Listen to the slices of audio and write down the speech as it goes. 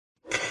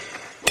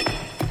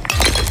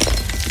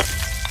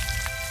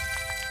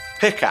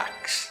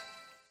Pickaxe.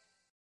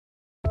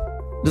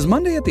 Does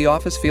Monday at the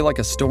office feel like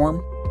a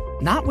storm?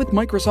 Not with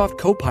Microsoft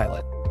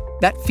Copilot.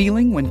 That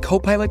feeling when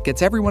Copilot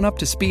gets everyone up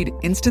to speed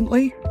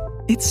instantly?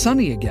 It's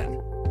sunny again.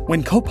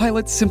 When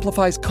Copilot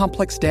simplifies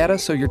complex data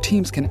so your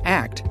teams can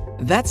act,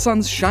 that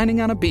sun's shining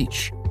on a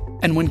beach.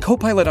 And when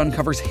Copilot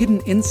uncovers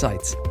hidden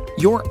insights,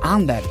 you're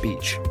on that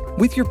beach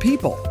with your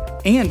people,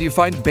 and you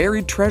find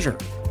buried treasure.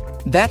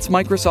 That's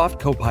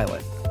Microsoft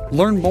Copilot.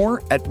 Learn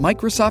more at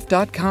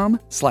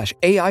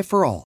Microsoft.com/AI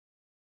for all.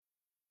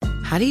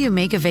 How do you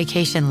make a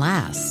vacation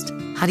last?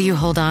 How do you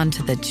hold on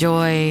to the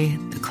joy,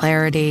 the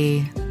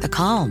clarity, the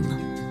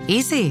calm?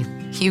 Easy.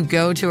 You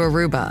go to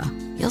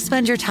Aruba. You'll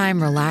spend your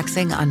time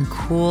relaxing on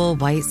cool,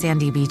 white,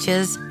 sandy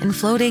beaches and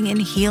floating in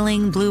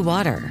healing blue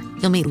water.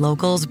 You'll meet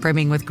locals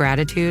brimming with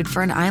gratitude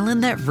for an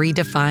island that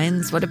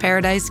redefines what a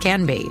paradise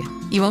can be.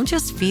 You won't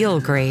just feel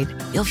great,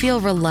 you'll feel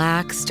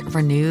relaxed,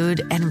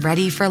 renewed, and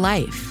ready for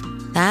life.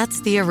 That's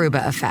the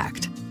Aruba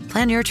effect.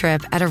 Plan your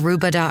trip at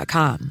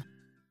Aruba.com.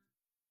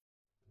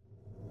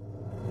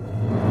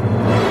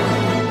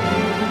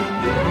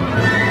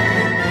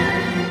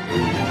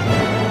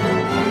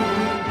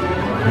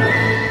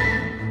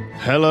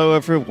 Hello,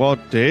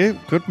 everybody.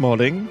 Good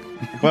morning.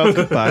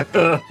 Welcome back.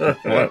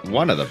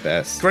 One of the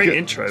best. Great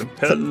intro.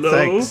 Hello,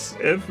 Thanks.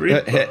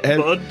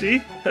 everybody.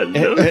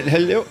 Hello.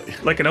 Hello.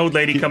 Like an old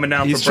lady coming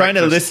down. He's for trying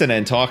to breakfast. listen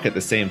and talk at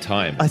the same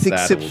time. I think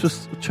That Sips old.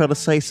 was trying to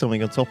say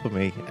something on top of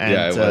me. And,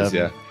 Yeah, it was.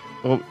 Yeah.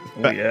 Well,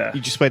 yeah.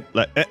 You just went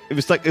like it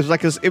was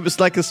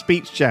like a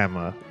speech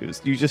jammer.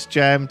 You just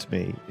jammed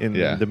me in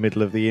the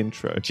middle of the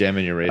intro.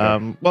 Jamming your radar.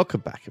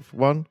 Welcome back,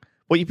 everyone.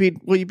 What you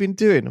been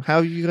doing?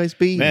 How have you guys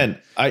been? Man,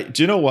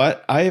 do you know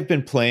what? I have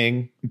been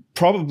playing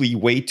probably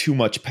way too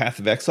much Path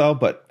of Exile,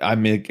 but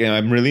I'm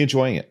really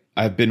enjoying it.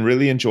 I've been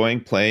really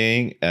enjoying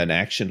playing an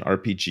action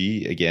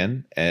RPG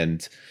again,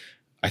 and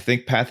I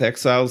think Path of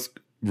Exile's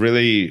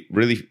really,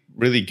 really,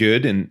 really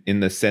good in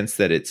the sense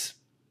that it's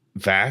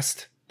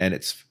vast and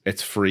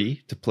it's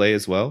free to play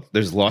as well.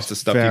 There's lots of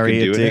stuff you can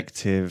do in it.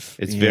 Addictive.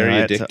 It's very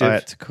addictive. I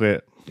had to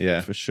quit.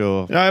 Yeah, for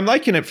sure. No, I'm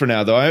liking it for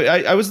now, though.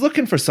 I was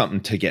looking for something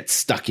to get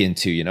stuck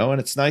into,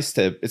 and it's nice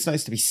to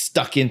be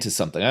stuck into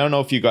something. I don't know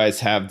if you guys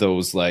have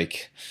those my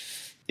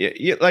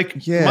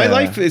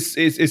life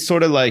is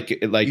sort of like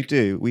we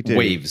do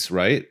waves,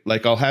 right?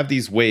 Like I'll have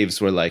these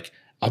waves where like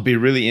I'll be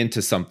really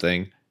into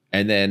something,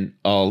 and then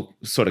I'll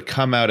sort of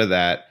come out of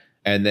that,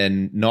 and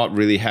then not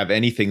really have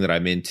anything that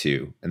I'm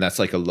into, and that's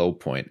like a low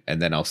point, and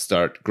then I'll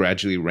start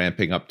gradually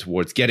ramping up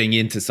towards getting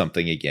into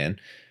something again,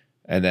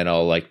 and then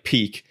I'll like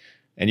peak.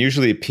 And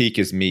usually a peak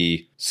is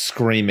me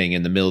screaming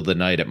in the middle of the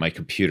night at my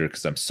computer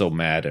because I'm so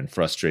mad and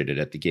frustrated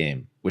at the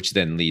game, which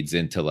then leads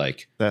into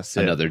like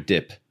another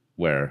dip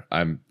where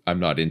I'm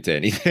not into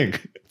anything.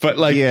 But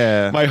like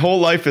my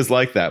whole life is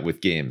like that with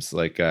games.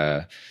 Like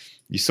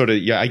you sort of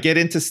I get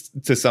into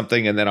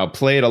something and then I'll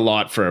play it a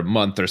lot for a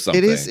month or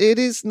something. It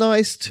is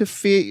nice to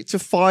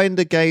find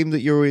a game that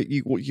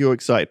you're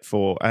excited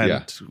for,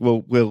 and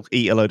we'll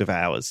eat a load of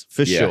hours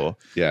for sure.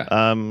 Yeah.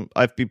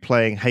 I've been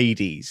playing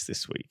Hades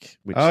this week.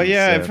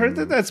 I've heard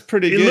that's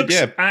pretty good. It looks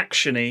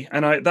actiony,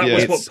 and that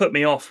was what put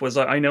me off. Was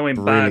I know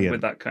him bad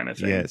with that kind of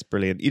thing. Yeah, it's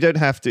brilliant. You don't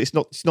have to. It's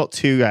not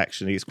too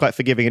actiony. It's quite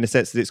forgiving in a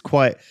sense that it's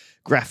quite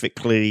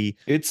graphically.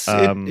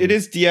 It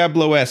is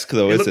Diablo-esque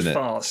though, isn't it?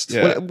 Fast.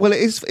 Yeah. Well, it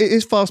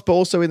is fast, but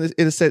also in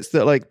the sense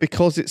that like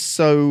because it's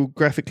so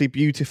graphically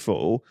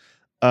beautiful,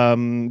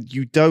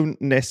 you don't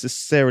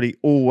necessarily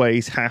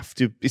always have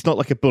to. It's not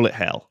like a bullet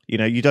hell,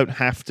 you don't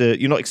have to.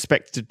 You're not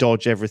expected to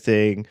dodge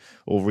everything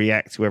or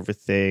react to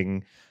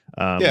everything.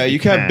 You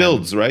can have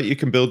builds, right? You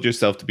can build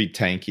yourself to be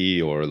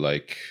tanky or it's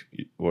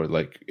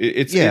like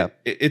it's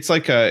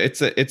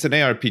an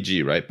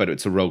ARPG, right? But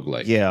it's a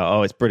roguelike.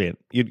 Yeah, it's brilliant.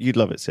 You'd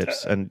love it,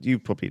 Sips, and you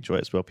probably enjoy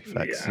it as well,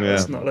 P-Flax.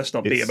 Let's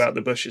not beat about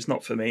the bush. It's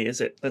not for me, is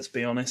it? Let's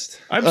be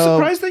honest. I'm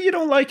surprised that you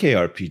don't like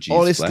ARPGs.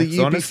 Honestly,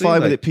 you'd be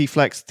fine with it,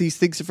 P-Flax. These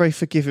things are very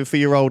forgiving for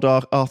your old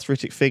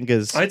arthritic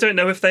fingers. I don't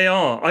know if they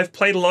are. I've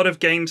played a lot of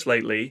games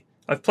lately.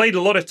 I've played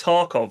a lot of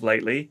Tarkov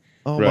lately.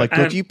 Oh my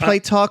God! You play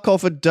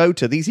Tarkov and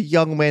Dota. These are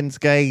young men's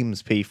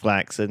games,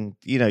 P-Flax, and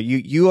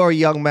you are a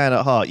young man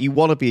at heart. You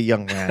want to be a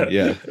young man.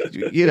 Yeah.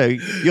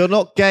 You're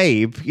not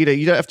Gabe. You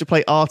don't have to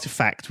play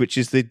Artifact, which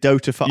is the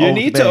Dota for old men.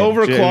 You need to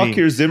overclock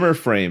your Zimmer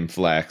frame,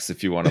 Flax,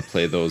 if you want to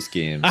play those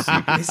games.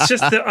 It's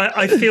just that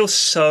I feel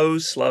so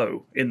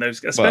slow in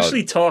those,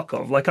 especially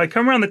Tarkov. Like I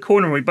come around the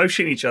corner and we both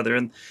shoot each other,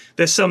 and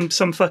there's some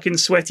fucking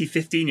sweaty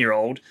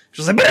 15-year-old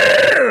just like,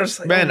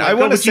 man, I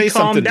want to say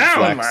something,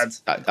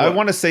 Flax. I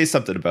want to say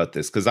something about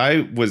this because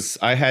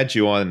I had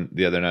you on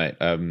the other night.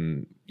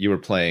 You were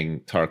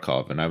playing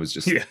Tarkov and I was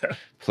just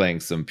playing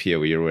some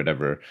PoE or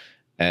whatever,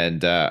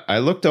 and I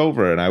looked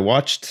over and I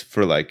watched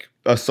for like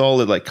a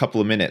solid couple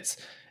of minutes.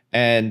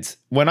 And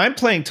when I'm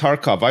playing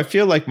Tarkov, I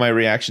feel like my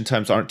reaction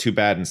times aren't too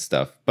bad and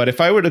stuff. But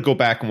if I were to go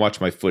back and watch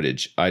my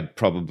footage, I'd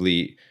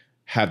probably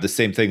have the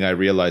same thing I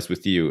realized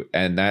with you,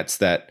 and that's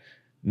that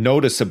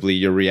noticeably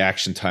your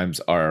reaction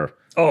times are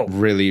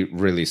really,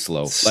 really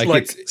slow.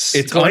 Like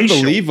it's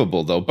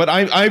unbelievable though. But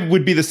I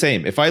would be the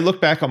same. If I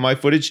look back on my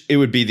footage, it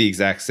would be the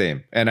exact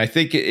same. And I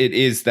think it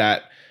is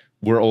that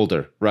we're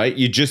older, right?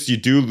 You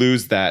do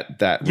lose that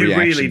reaction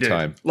really do.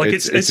 time. Like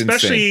it's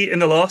especially insane. in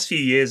the last few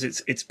years,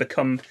 it's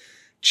become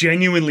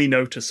genuinely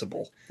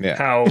noticeable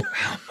how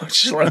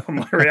much slower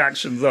my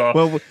reactions are.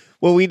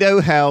 Well, we know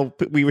how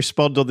we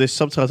respond on this.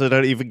 Sometimes I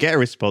don't even get a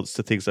response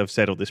to things I've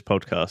said on this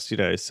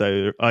podcast,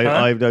 so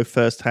I know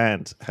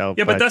firsthand how.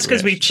 Yeah, but that's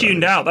because we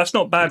tuned out. That's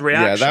not bad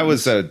reaction.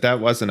 Yeah, that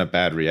wasn't a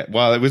bad reaction.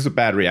 Well, it was a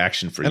bad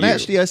reaction for you. And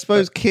actually, I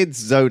suppose kids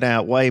zone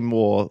out way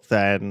more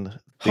than.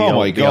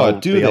 My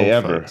God, do they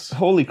ever? Folks.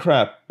 Holy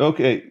crap!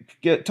 Okay,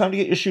 time to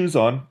get your shoes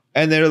on.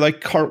 And they're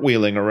like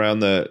cartwheeling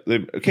around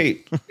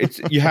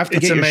you have to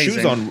get your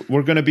shoes on.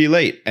 We're going to be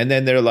late. And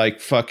then they're like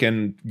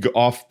fucking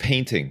off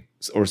painting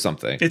or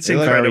something. It's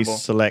incredible. Very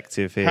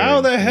selective here. How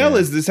the hell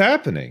is this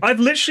happening? I've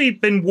literally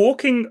been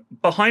walking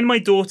behind my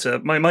daughter,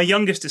 my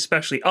youngest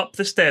especially, up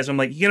the stairs. I'm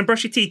like, you going to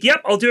brush your teeth?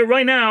 Yep, I'll do it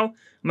right now.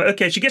 I'm like,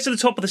 okay, she gets to the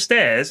top of the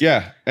stairs.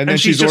 Yeah, and then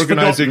she's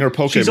organizing her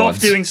Pokemon. She's off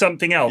doing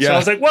something else. Yeah. So I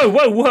was like,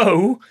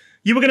 whoa.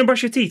 You were going to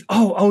brush your teeth?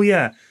 Oh,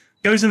 yeah.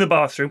 Goes in the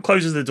bathroom,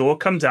 closes the door,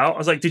 comes out. I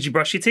was like, did you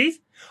brush your teeth?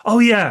 Oh,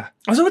 yeah.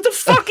 I was like, what the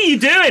fuck are you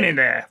doing in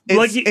there?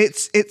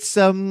 It's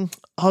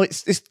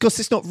because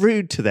it's not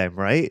rude to them,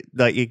 right?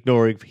 Like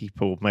ignoring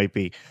people,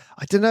 maybe.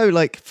 I don't know.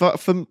 Like for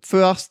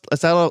us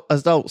as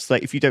adults,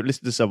 like if you don't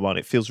listen to someone,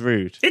 it feels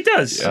rude. It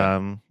does.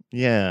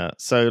 Yeah.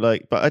 So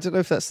but I don't know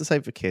if that's the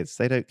same for kids.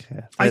 They don't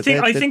care. I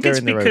think it's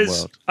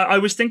because I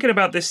was thinking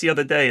about this the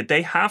other day.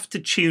 They have to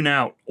tune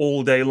out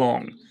all day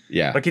long.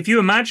 Yeah. Like if you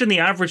imagine the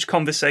average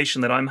conversation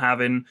that I'm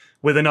having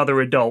with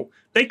another adult,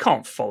 they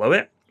can't follow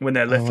it when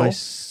they're little. I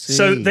see.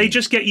 So they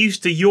just get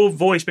used to your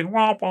voice being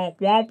wah, wah,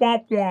 wah, wah,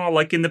 wah,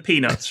 like in the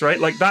Peanuts, right?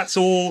 Like that's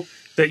all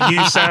that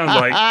you sound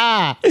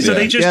like. So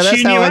they just tune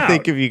you out. That's how I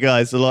think of you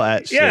guys a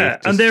lot, actually. Yeah,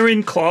 and they're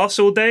in class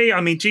all day.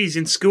 I mean, geez,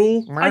 in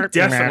school, I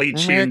definitely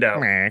tuned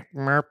out.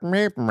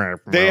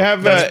 They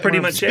have that's pretty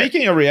much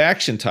speaking of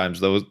reaction times,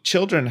 though,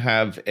 children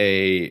have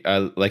a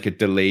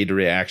delayed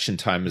reaction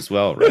time as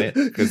well, right?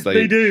 Because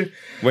they do.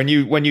 When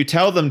you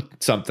tell them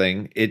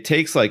something, it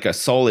takes like a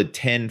solid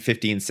 10,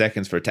 15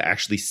 seconds for it to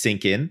actually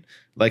sink in.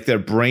 Like their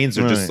brains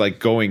are just like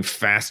going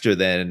faster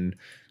than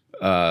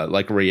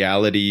like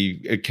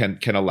reality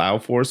can allow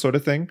for, sort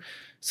of thing.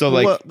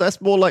 So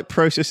that's more like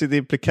processing the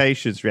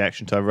implications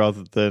reaction time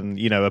rather than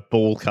a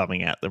ball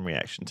coming at them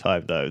reaction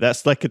time, though.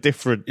 That's like a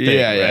different thing.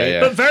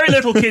 Yeah. But very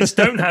little kids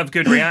don't have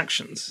good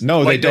reactions.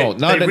 No, they don't.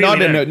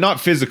 Not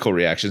physical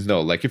reactions.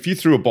 No, like if you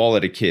threw a ball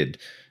at a kid,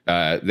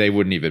 they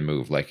wouldn't even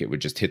move. Like it would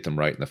just hit them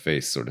right in the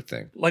face, sort of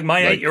thing. Like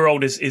my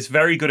 8-year-old is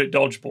very good at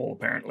dodgeball,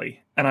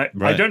 apparently. And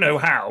I don't know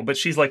how, but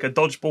she's like a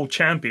dodgeball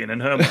champion in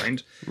her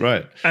mind.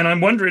 Right. And I'm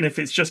wondering if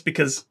it's just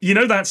because,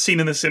 that scene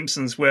in The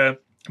Simpsons where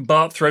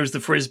Bart throws the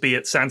frisbee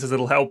at Santa's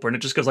little helper and it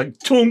just goes like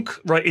tunk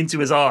right into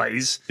his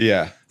eyes.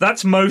 Yeah.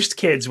 That's most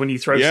kids when you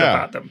throw stuff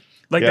at them.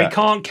 Like they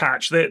can't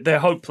catch. They're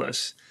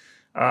hopeless.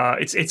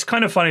 It's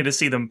kind of funny to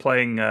see them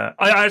playing.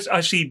 I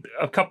actually,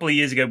 a couple of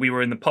years ago, we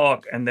were in the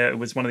park and there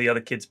was one of the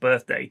other kids'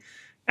 birthday.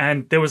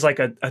 And there was like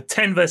a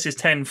 10 versus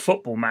 10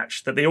 football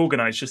match that they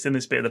organized just in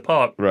this bit of the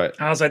park. Right.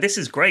 And I was like, this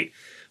is great.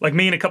 Like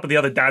me and a couple of the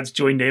other dads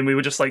joined in. We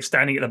were just like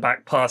standing at the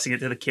back, passing it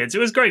to the kids. It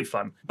was great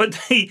fun. But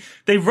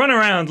they run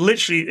around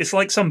literally. It's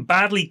like some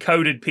badly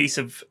coded piece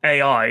of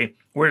AI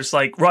where it's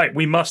like, right,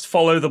 we must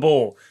follow the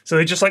ball. So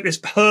they're just like this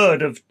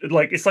herd of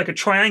it's like a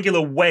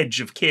triangular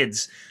wedge of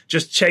kids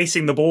just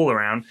chasing the ball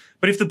around.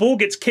 But if the ball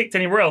gets kicked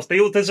anywhere else, they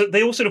all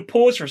sort of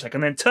pause for a second,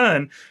 then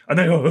turn and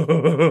then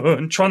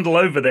and trundle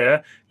over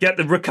there,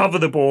 recover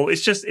the ball.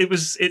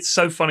 It's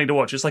so funny to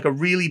watch. It's like a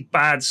really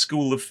bad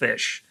school of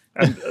fish.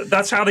 And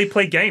that's how they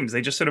play games.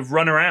 They just sort of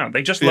run around.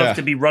 They just love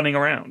to be running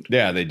around.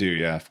 Yeah, they do.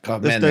 Yeah.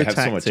 God, man, they have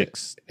so much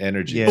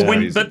energy.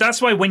 Yeah. But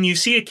that's why when you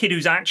see a kid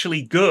who's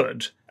actually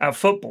good at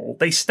football,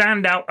 they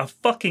stand out a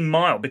fucking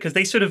mile because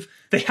they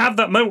have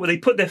that moment where they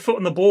put their foot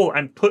on the ball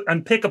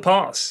and pick a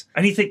pass.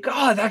 And you think,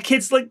 God, that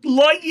kid's like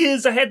light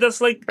years ahead.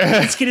 That's like,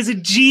 this kid is a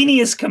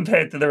genius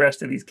compared to the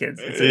rest of these kids.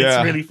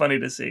 It's really funny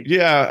to see.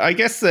 Yeah, I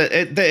guess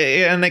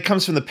and it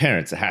comes from the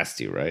parents. It has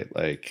to, right?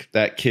 Like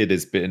that kid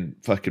has been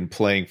fucking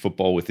playing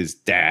football with his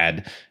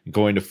dad,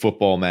 going to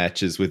football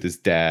matches with his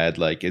dad.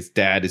 Like his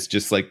dad is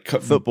just like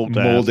football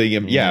molding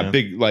him. Yeah,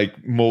 big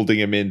like molding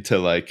him into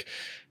like,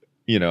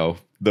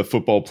 the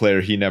football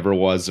player he never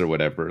was or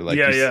whatever. Like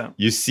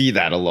you see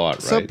that a lot,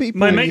 right? Some people,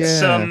 my mates,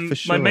 sure.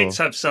 my mates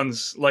have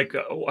sons. Like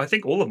I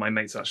think all of my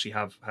mates actually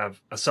have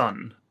a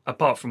son.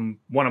 Apart from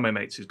one of my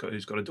mates who's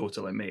got a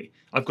daughter like me.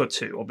 I've got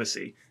two,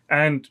 obviously.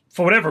 And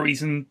for whatever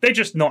reason, they're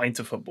just not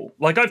into football.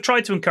 Like I've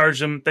tried to encourage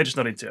them, they're just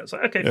not into it. It's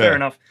like, okay, fair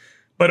enough.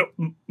 But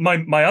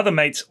my other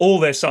mates, all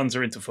their sons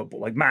are into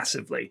football, like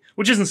massively,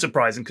 which isn't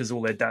surprising because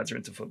all their dads are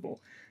into football.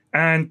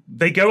 And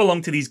they go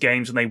along to these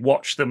games and they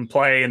watch them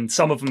play, and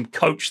some of them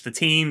coach the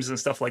teams and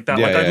stuff like that.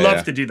 I'd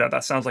love to do that.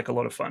 That sounds like a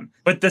lot of fun.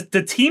 But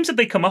the teams that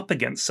they come up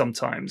against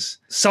sometimes,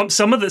 some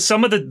of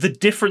the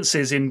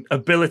differences in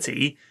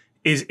ability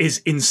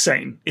is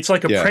insane. It's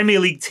like a Premier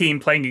League team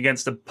playing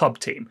against a pub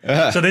team.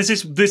 So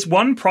there's this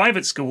one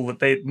private school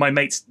that my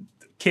mate's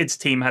kids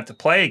team had to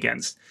play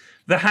against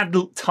that had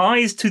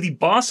ties to the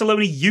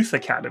Barcelona Youth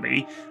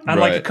Academy and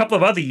like a couple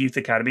of other youth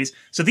academies.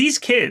 So these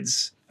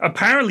kids,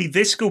 apparently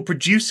this school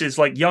produces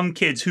like young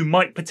kids who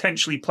might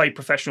potentially play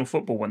professional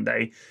football one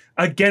day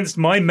against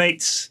my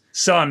mate's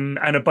son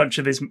and a bunch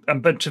of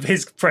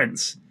his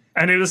friends.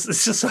 And it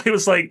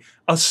was like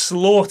a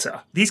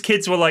slaughter. These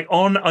kids were like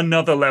on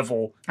another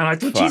level. And I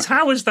thought, geez,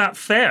 how is that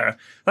fair?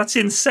 That's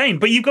insane.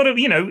 But you've got to,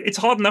 it's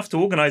hard enough to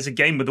organize a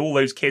game with all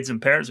those kids and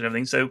parents and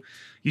everything. So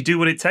you do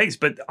what it takes.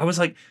 But I was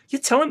like,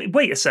 you're telling me,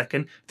 wait a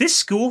second, this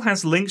school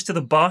has links to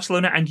the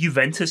Barcelona and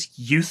Juventus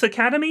youth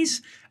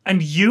academies?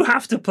 And you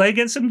have to play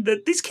against them?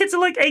 These kids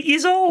are like 8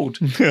 years old.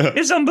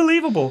 It's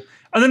unbelievable.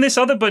 And then this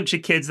other bunch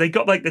of kids, they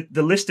got like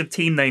the list of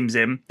team names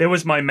in. There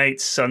was my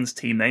mate's son's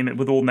team name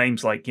with all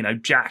names like,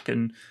 Jack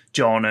and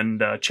John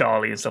and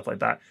Charlie and stuff like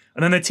that.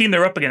 And then the team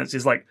they're up against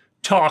is like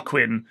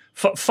Tarquin,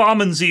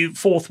 Farmansey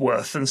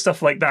Forthworth and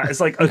stuff like that.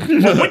 It's like,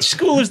 which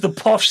school is the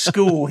posh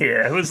school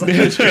here? It was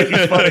really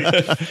funny.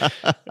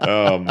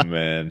 Oh,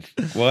 man.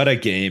 What a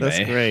game, That's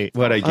great.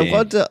 What a game.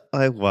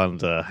 I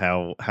wonder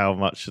how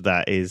much of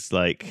that is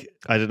like,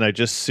 I don't know,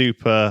 just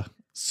super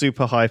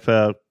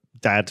hyper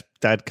dad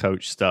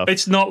coach stuff.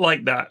 It's not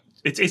like that.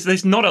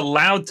 It's not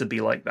allowed to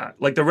be like that.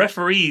 Like the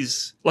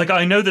referees, like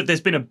I know that there's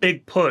been a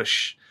big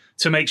push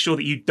to make sure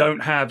that you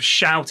don't have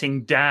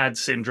shouting dad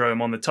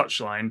syndrome on the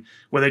touchline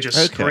where they're just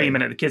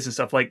screaming at the kids and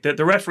stuff. Like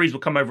the referees will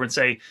come over and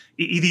say,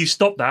 either you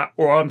stop that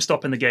or I'm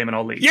stopping the game and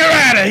I'll leave. You're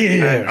out of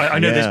here! I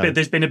know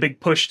there's been a big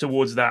push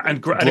towards that. And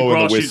at a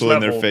blowing the whistle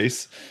level, in their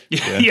face.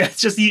 Yeah,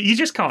 it's just, you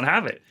just can't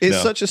have it. It's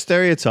such a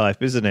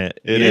stereotype, isn't it?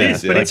 It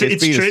is, but it's been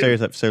true. a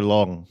stereotype for so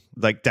long.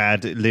 Like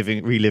dad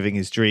reliving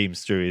his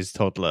dreams through his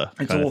toddler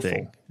kind of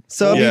thing.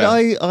 So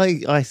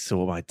I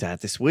saw my dad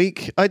this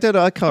week. I don't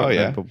know. I can't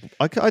remember.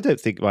 I don't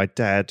think my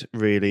dad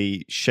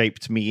really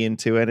shaped me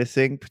into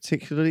anything,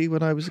 particularly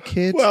when I was a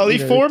kid. Well, he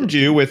formed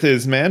you with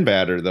his man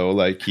batter, though.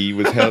 Like he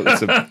was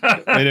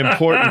an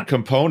important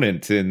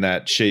component in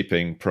that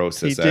shaping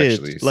process. He did,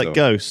 actually, like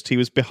Ghost. He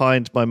was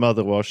behind my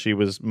mother while she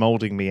was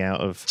molding me out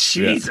of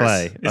clay.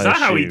 Is that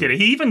how he did it?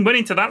 He even went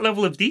into that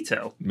level of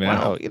detail.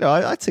 Yeah.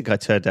 Wow. I think I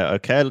turned out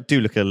okay. I do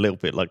look a little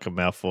bit like a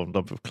malformed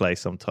lump of clay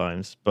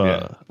sometimes,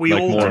 but we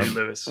like all more do,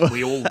 Lewis.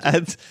 We all do.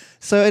 And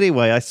so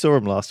anyway, I saw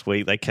them last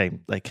week. They came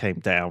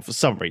down for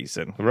some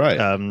reason, right?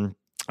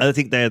 I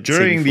think they're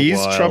during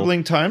these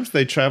troubling times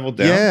they traveled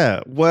down.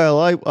 Yeah,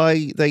 well,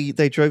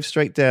 they drove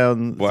straight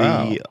down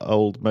the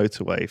old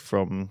motorway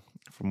from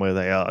where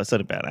they are. It's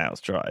only about an hour's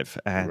drive,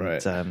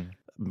 and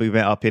we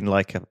met up in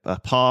like a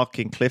park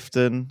in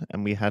Clifton,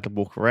 and we had to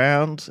walk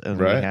around, and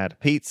we had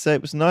pizza.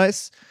 It was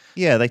nice.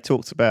 Yeah, they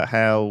talked about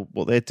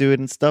what they're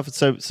doing and stuff.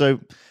 So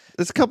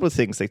there's a couple of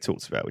things they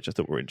talked about which I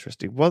thought were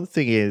interesting. One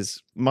thing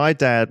is my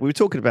dad, we were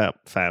talking about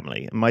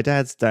family, and my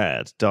dad's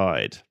dad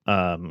died.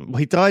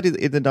 He died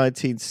in the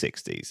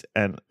 1960s.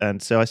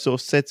 And so I sort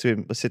of said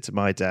to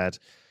my dad,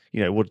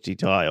 what did he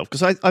die of?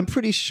 Because I'm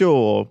pretty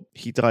sure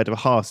he died of a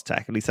heart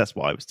attack. At least that's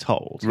what I was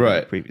told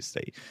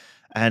previously.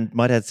 And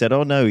my dad said,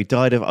 "Oh no, he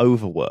died of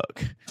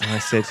overwork." And I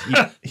said,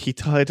 "He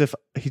died of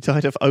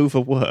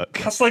overwork."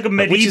 That's like a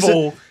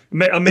medieval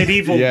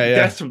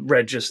death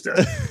register.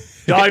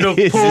 Died of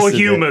poor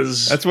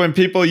humors. That's when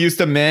people used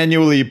to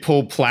manually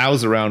pull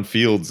plows around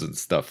fields and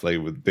stuff. They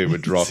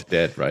would drop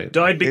dead, right?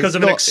 Died because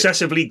of an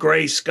excessively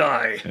grey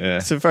sky. Yeah.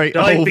 It's a very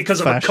died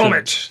because of a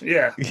comet.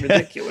 Yeah,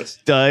 ridiculous.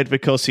 Died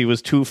because he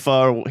was too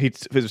far.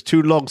 It was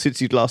too long since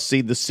he'd last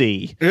seen the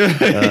sea. He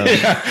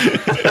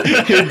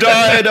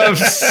died of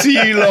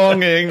sea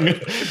longing.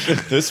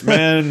 This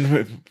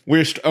man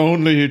wished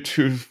only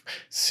to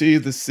see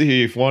the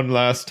sea one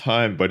last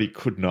time, but he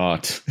could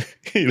not.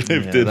 He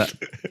lived in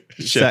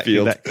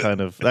Sheffield.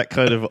 Exactly that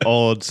kind of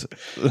odd,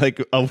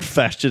 like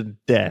old-fashioned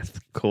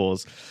death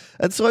cause.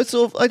 And so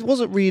I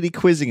wasn't really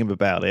quizzing him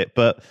about it,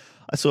 but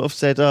I sort of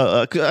said,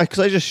 because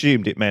I just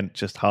assumed it meant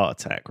just heart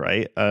attack,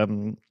 right?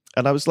 And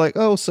I was like,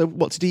 oh, so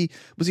was he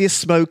a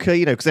smoker?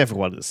 Because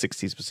everyone in the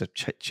 60s was a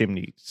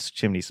chimney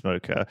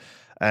smoker.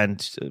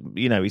 And,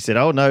 he said,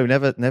 oh, no,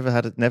 never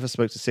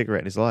smoked a cigarette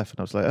in his life. And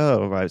I was like,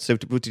 oh, right. So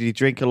did he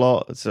drink a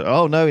lot? So,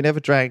 oh, no, he never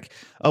drank.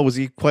 Oh, was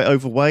he quite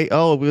overweight?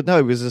 Oh, well, no,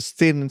 he was as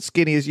thin and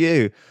skinny as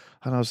you.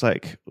 And I was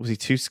like, was he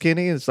too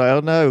skinny? And it's like, oh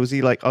no, was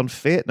he like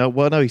unfit? No,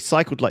 well, no, he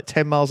cycled like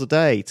 10 miles a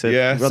day to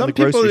run the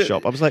grocery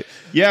shop. I was like,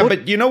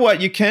 but you know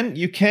what? You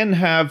can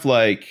have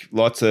like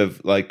lots of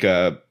like,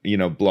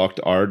 blocked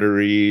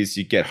arteries,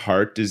 you get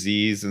heart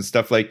disease and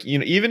stuff like,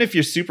 even if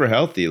you're super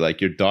healthy, like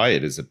your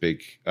diet is a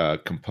big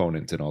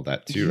component and all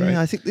that too, right?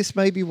 Yeah, I think this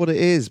may be what it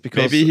is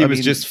because maybe he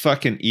was just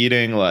fucking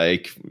eating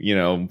like,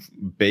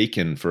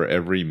 bacon for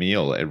every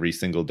meal every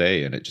single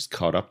day and it just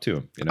caught up to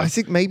him. I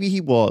think maybe he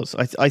was.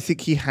 I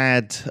think he had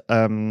dad.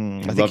 I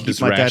loved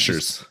his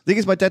rashers. The thing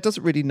is, my dad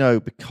doesn't really know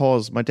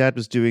because my dad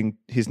was doing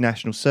his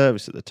national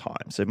service at the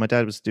time. So my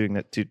dad was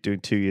doing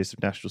 2 years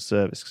of national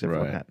service because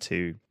everyone had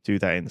to do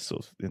that in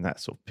that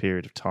sort of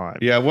period of time.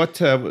 Yeah.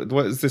 What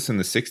is this in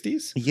the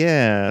 60s?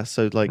 Yeah.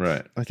 So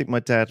I think my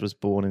dad was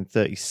born in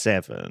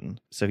 1937,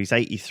 so he's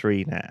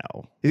 83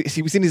 now.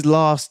 He was in his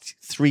last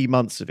 3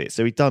 months of it,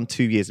 so he'd done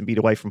 2 years and been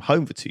away from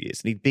home for 2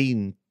 years, and he'd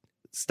been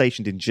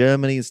stationed in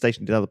Germany and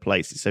stationed in other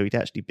places, so he'd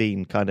actually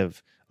been kind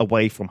of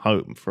away from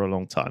home for a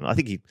long time. I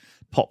think he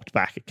popped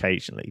back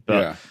occasionally,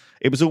 but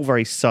it was all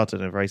very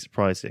sudden and very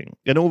surprising.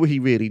 And all he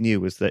really knew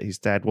was that his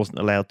dad wasn't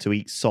allowed to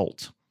eat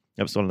salt.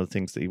 That was one of the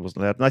things that he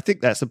wasn't allowed. And I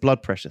think that's a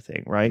blood pressure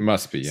thing, right? It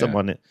must be,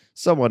 yeah.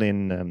 Someone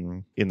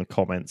in the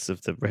comments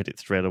of the Reddit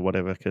thread or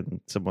whatever,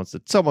 someone's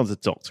a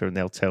doctor and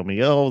they'll tell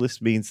me, oh,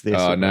 this means this.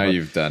 Oh, now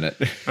you've done it.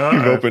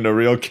 You've opened a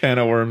real can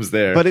of worms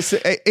there. But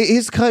it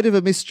is kind of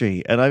a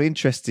mystery, and I'm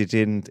interested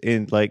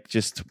in like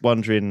just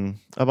wondering.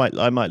 I might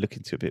look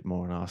into it a bit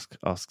more and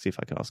see if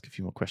I can ask a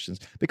few more questions,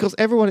 because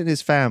everyone in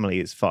his family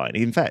is fine.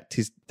 In fact,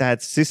 his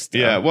dad's sister.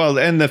 Yeah, well,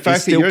 and the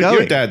fact that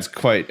your dad's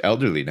quite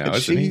elderly now,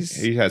 isn't he?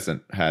 He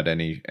hasn't had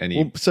any.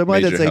 Well, so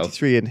my dad's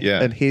 83, health.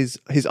 and his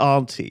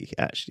auntie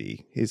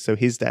actually,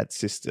 his dad's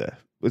sister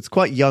was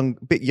quite young,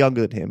 a bit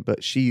younger than him,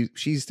 but she's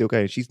still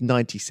going. She's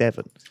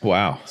 97.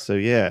 Wow. So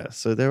yeah,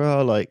 so there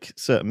are like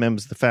certain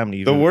members of the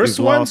family. The worst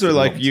ones are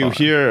like you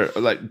hear.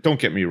 Like, don't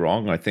get me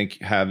wrong. I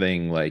think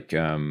having like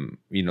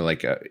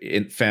like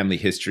a family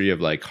history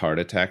of like heart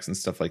attacks and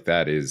stuff like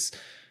that is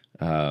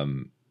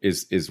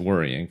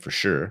worrying for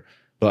sure.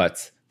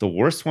 But the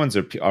worst ones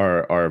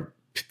are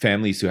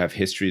families who have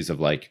histories of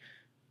like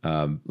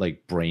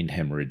brain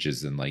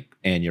hemorrhages and like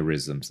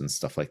aneurysms and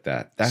stuff like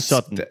that. That's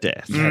sudden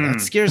death. Yeah,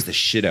 that scares the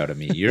shit out of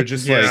me. You're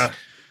just like,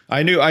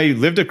 I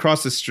lived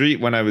across the street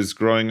when I was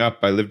growing up.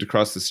 I lived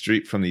across the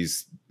street from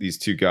these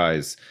two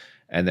guys,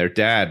 and their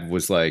dad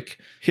was like,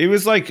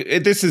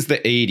 this is the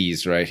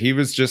 80s, right? He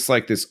was just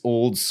like this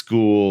old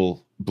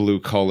school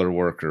blue collar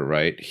worker,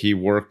 right? He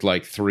worked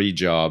like 3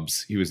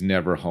 jobs. He was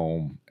never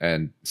home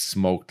and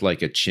smoked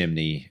like a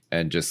chimney.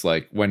 And just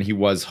like when he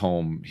was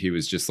home, he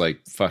was just like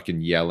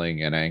fucking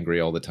yelling and angry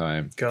all the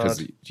time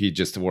because he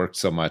just worked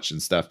so much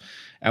and stuff.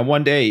 And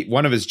one day,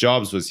 one of his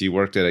jobs was he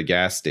worked at a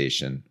gas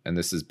station. And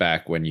this is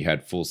back when you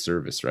had full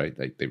service, right?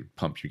 Like they would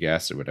pump your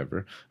gas or whatever.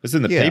 It was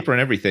in the paper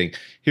and everything.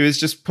 He was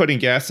just putting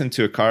gas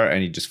into a car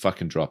and he just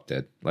fucking dropped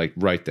dead. Like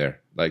right there.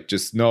 Like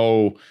just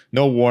no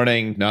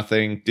warning,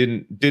 nothing.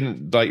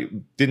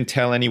 Didn't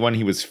tell anyone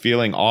he was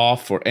feeling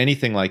off or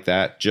anything like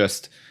that.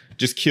 Just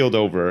keeled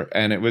over,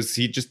 and it was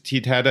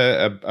he'd had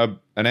an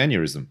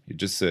aneurysm. He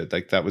just said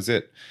like that was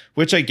it,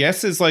 which I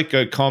guess is like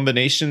a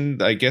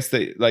combination. I guess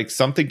that like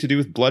something to do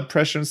with blood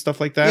pressure and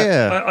stuff like that.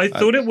 Yeah, I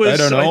thought it was. I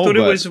don't know, I thought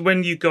it was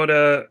when you got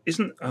a.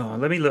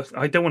 Let me look.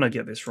 I don't want to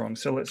get this wrong,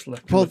 so let's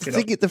look. Well, look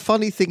it up. The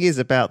funny thing is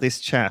about this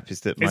chap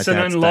is that it's an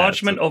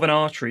enlargement of an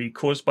artery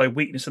caused by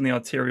weakness in the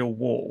arterial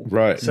wall.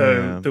 Right.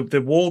 So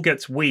the wall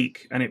gets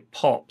weak and it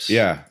pops.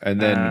 Yeah,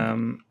 and then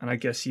and I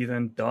guess you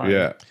then die.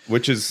 Yeah,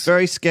 which is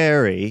very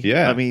scary.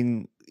 Yeah, I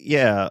mean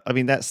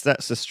that's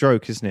a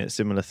stroke, isn't it?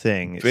 Similar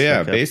thing. It's yeah,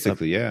 like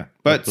basically, yeah.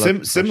 But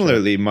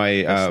similarly,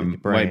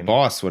 my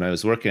boss, when I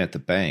was working at the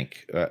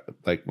bank,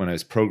 like when I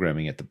was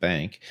programming at the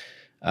bank,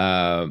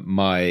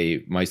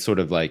 my sort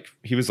of like,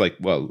 he was like,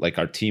 well, like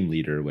our team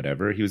leader or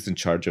whatever. He was in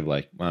charge of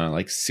like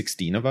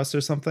 16 of us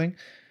or something.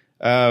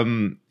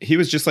 He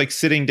was just like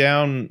sitting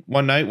down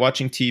one night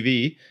watching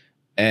TV,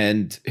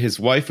 and his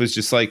wife was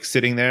just like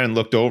sitting there and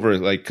looked over,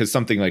 like, because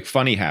something like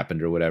funny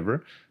happened or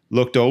whatever,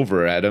 looked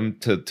over at him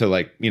to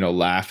like,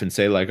 laugh and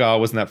say like, oh,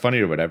 wasn't that funny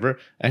or whatever.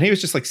 And he was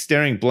just like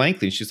staring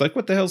blankly. And she's like,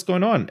 what the hell's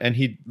going on? And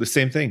the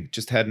same thing,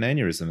 just had an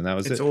aneurysm, and that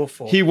was it. It's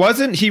awful. He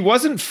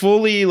wasn't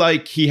fully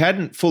like, he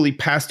hadn't fully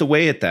passed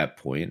away at that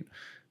point.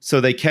 So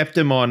they kept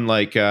him on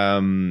like,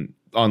 on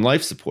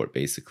life support,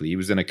 basically. He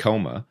was in a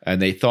coma,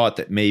 and they thought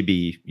that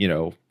maybe,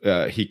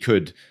 he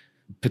could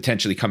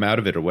potentially come out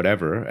of it or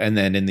whatever. And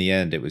then in the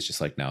end, it was just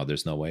like, no,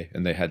 there's no way.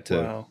 And they had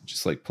to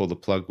just like pull the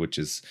plug, which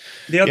is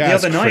the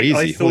other night. Crazy.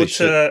 I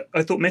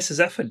thought Mrs.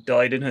 F had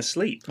died in her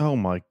sleep. Oh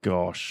my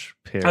gosh.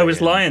 Period. I was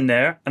lying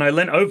there and I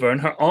leant over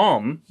and her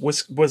arm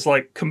was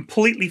like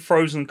completely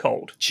frozen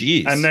cold.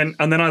 Jeez. And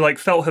then I like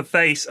felt her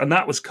face and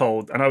that was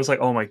cold. And I was like,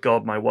 oh my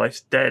God, my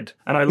wife's dead.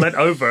 And I leant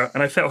over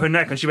and I felt her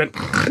neck and she went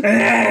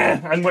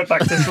and went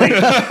back to sleep.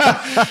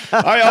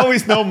 I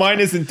always know mine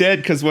isn't dead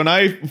because when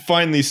I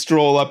finally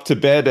stroll up to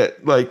bed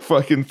at like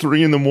fucking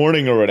 3 a.m.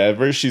 or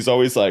whatever, she's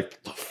always like,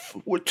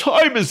 what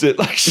time is it?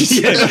 Like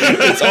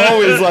it's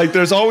always like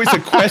there's always a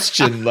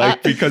question,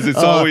 like, because it's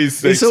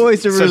always it's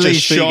always a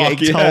relief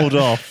getting told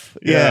off.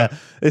 Yeah.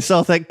 It's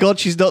all, thank God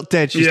she's not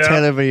dead. She's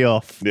telling me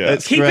off. Yeah.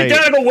 Keep it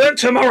down to work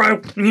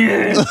tomorrow.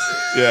 Yeah.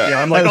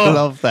 Yeah. I'm like, I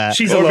love that.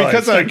 She's alive.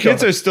 Because our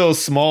kids are still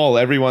small,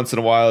 every once in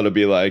a while it'll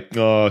be like,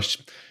 oh,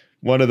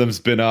 one of them's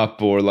been up,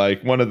 or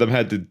like one of them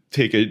had to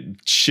take a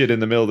shit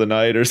in the middle of the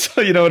night, or so,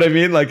 you know what I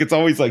mean? Like it's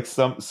always like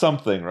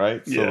something,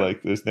 right? So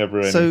like there's never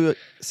any.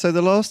 So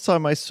the last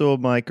time I saw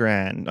my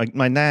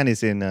my nan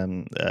is in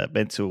kind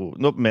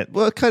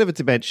of a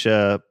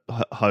dementia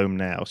home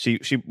now.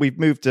 We've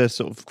moved her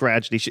sort of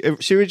gradually.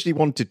 She originally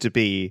wanted to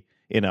be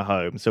in a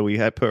home, so we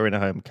had put her in a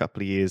home a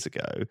couple of years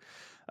ago.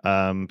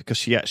 Because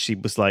she actually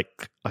was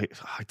like, I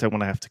don't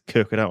want to have to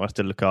cook. I don't have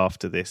to look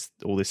after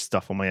all this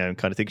stuff on my own,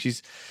 kind of thing.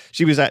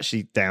 She was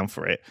actually down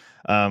for it.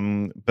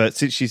 But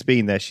since she's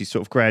been there, she's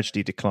sort of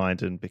gradually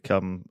declined and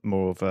become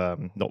more of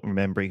not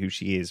remembering who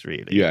she is,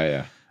 really.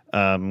 Yeah.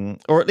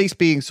 Or at least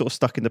being sort of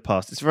stuck in the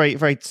past. It's a very,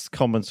 very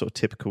common sort of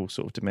typical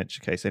sort of dementia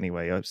case.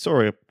 Anyway, I saw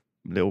her a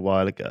little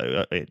while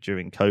ago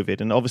during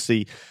COVID, and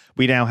obviously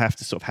we now have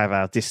to sort of have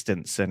our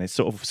distance, and it's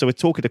sort of so we're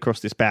talking across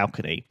this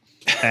balcony.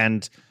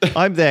 And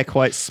I'm there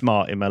quite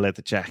smart in my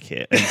leather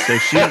jacket. And so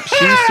she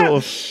sort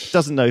of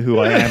doesn't know who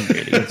I am,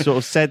 really. And sort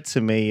of said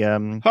to me, Hi,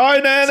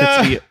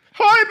 Nana.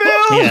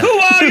 Hi, Bill. Yeah. Who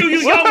are you,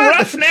 you young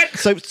roughneck?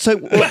 So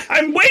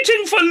I'm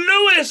waiting for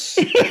Lewis.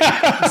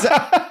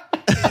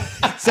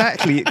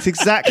 Exactly. It's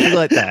exactly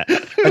like that.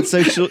 And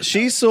so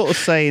she's sort of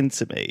saying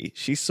to me,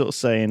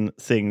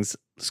 things.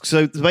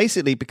 So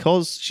basically,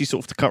 because she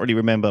sort of can't really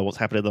remember what's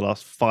happened in the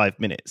last 5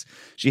 minutes,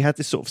 she had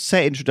this sort of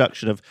set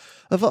introduction of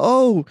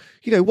oh,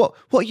 you know, what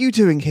are you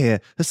doing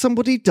here? Has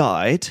somebody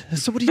died?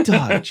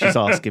 She's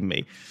asking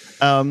me.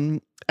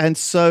 And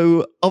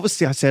so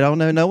obviously I said, oh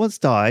no one's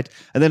died.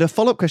 And then her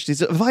follow-up question is,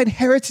 have I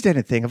inherited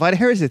anything?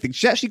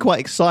 She's actually quite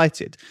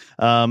excited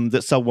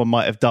that someone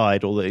might have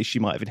died, or that she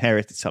might have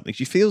inherited something.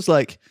 She feels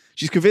like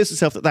she's convinced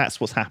herself that that's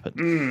what's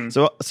happened.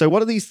 So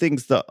one of these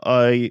things that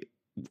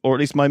or at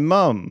least my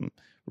mum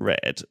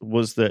read,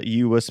 was that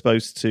you were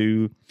supposed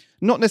to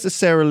not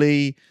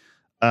necessarily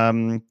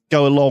go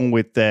along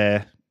with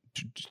their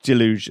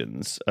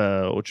delusions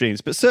or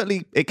dreams, but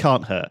certainly it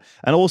can't hurt.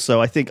 And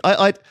also I think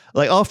I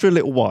like after a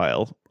little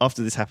while,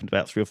 after this happened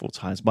about 3 or 4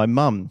 times, my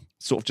mum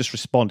sort of just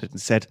responded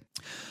and said,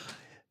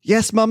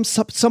 yes, mum,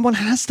 someone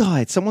has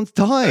died. Someone's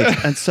died.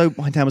 And so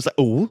my dad was like,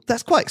 oh,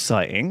 that's quite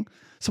exciting.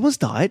 Someone's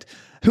died.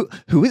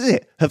 Who is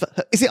it?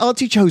 Is it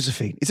Auntie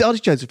Josephine?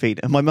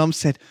 And my mum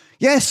said,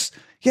 yes,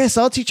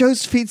 Auntie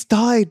Josephine's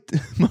died.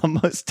 Mum,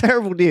 it's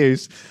terrible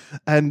news.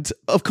 And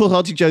of course,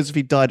 Auntie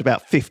Josephine died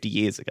about 50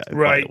 years ago,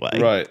 by the way.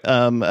 Right.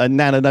 And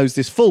Nana knows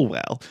this full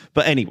well.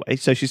 But anyway,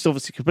 so she's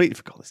obviously completely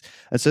forgot this.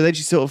 And so then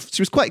she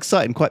was quite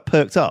excited and quite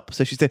perked up.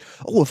 So she said,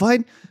 oh, have I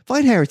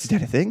inherited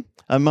anything?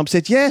 And Mum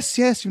said, yes,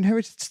 you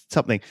inherited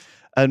something.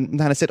 And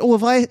Nana said, oh,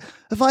 have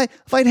I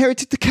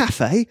inherited the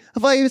cafe?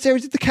 Have I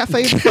inherited the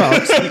cafe in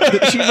France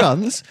that she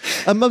runs?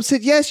 And Mum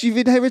said, yes, you've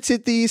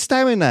inherited the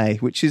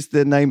Staminet, which is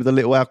the name of the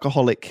little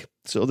alcoholic,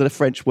 sort of the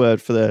French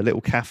word for the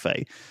little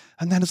cafe.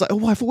 And Nana's like,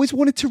 oh, I've always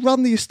wanted to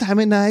run the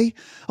Staminet.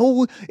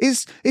 Oh,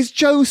 is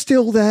Joe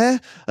still there?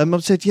 And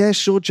Mum said, yeah,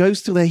 sure, Joe's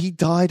still there. He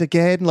died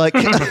again, like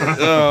 50 years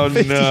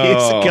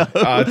ago.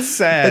 Oh, it's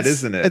sad,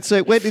 isn't it? And so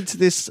it went into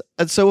this.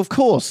 And so, of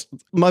course,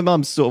 my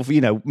mum sort of, you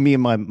know, me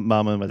and my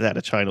mum and my dad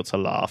are trying not to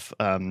laugh.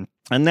 And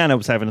Nana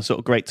was having a sort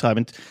of great time.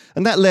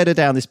 And that led her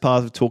down this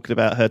path of talking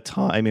about her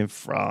time in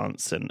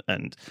France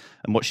and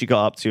what she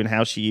got up to and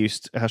how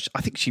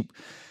I think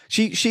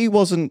she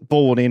wasn't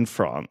born in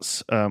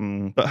France,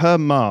 but her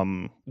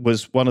mum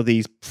was one of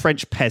these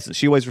French peasants.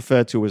 She always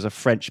referred to her as a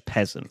French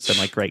peasant, so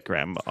my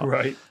great-grandma,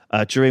 right?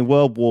 During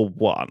World War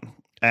I.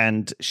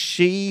 And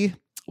she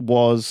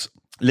was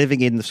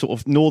living in the sort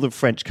of northern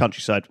French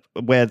countryside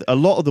where a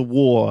lot of the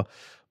war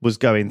was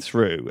going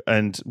through.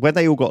 And when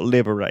they all got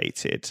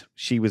liberated,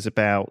 she was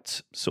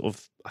about sort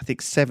of, I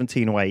think,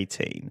 17 or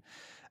 18.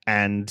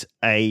 And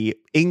a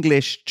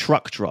English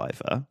truck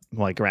driver,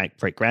 my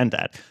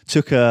great-granddad,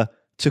 took a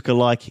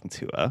liking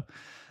to her,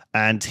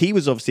 and he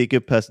was obviously a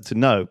good person to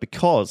know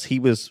because he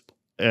was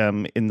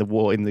in the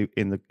war. In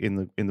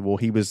the war,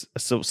 he was a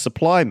sort of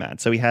supply man,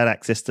 so he had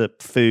access to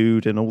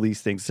food and all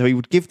these things. So he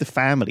would give the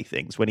family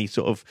things when he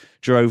sort of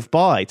drove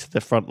by to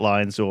the front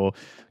lines or,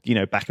 you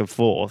know, back and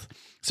forth.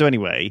 So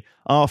anyway,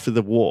 after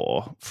the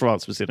war,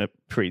 France was in a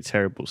pretty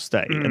terrible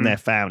state, and their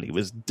family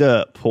was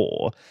dirt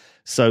poor.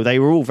 So they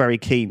were all very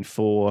keen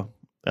for.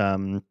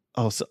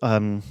 Oh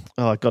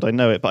God, I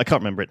know it, but I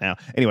can't remember it now.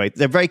 Anyway,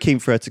 they're very keen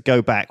for her to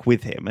go back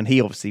with him, and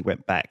he obviously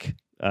went back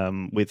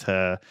with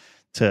her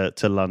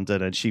to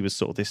London, and she was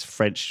sort of this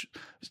French.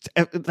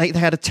 They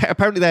had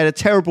apparently they had a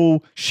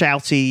terrible,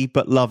 shouty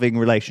but loving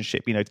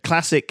relationship. You know,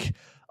 classic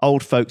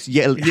old folks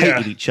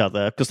hating each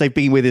other because they've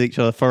been with each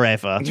other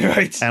forever.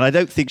 Right. And I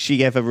don't think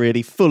she ever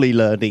really fully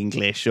learned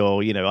English,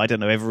 or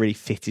ever really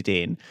fitted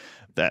in.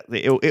 That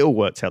it all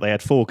worked out. They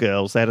had 4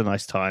 girls. They had a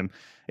nice time.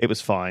 It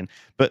was fine,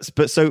 but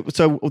so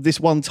this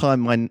one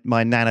time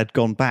my nan had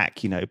gone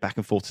back, back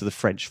and forth to the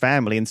French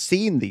family and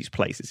seen these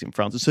places in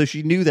France, and so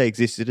she knew they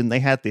existed, and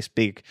they had this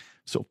big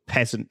sort of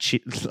peasant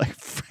like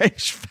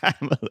French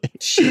family.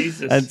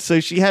 Jesus! And so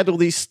she had all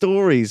these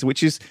stories,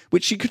 which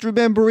she could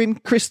remember in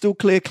crystal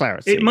clear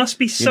clarity. It must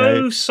be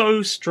so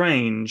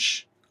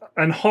strange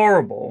and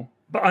horrible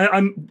But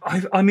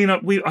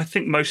I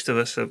think most of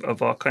us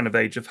of our kind of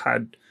age have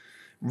had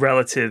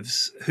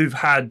relatives who've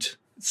had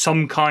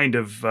some kind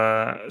of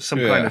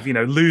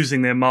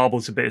losing their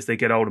marbles a bit as they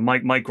get older.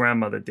 My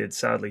grandmother did,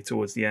 sadly,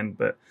 towards the end,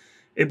 but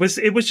it was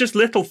just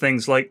little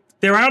things like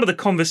they're out of the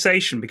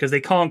conversation because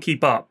they can't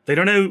keep up. They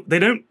don't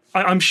know.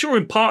 I'm sure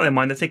in part of their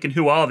mind they're thinking,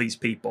 who are these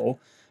people?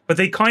 But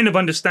they kind of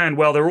understand,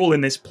 well, they're all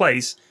in this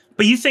place.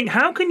 But you think,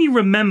 how can you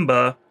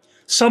remember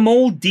some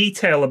old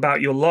detail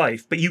about your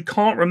life, but you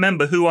can't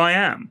remember who I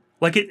am?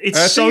 Like it's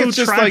I so think it's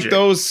just tragic. like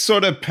those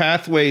sort of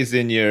pathways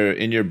in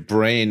your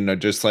brain are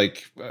just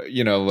like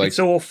like it's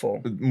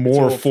awful,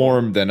 more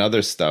formed than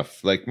other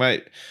stuff. Like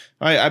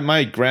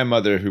my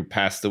grandmother who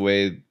passed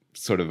away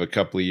sort of a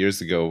couple of years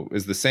ago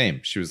is the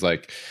same. She was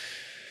like,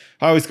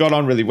 I always got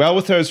on really well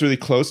with her. I was really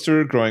close to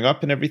her growing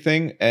up and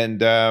everything.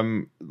 And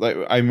like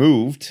I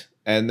moved,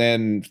 and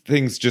then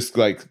things just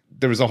like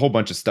there was a whole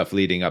bunch of stuff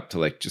leading up to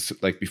like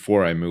just like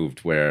before I moved,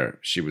 where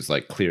she was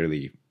like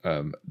clearly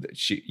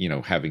she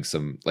having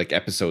some like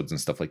episodes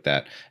and stuff like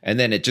that, and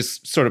then it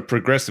just sort of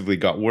progressively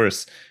got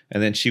worse,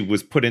 and then she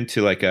was put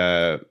into like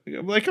a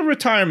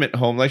retirement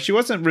home. Like she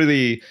wasn't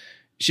really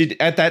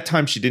at that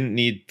time she didn't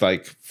need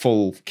like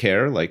full-time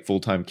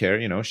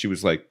care. She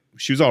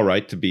was all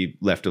right to be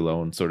left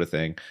alone sort of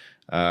thing,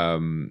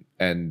 and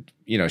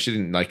she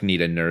didn't like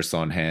need a nurse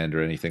on hand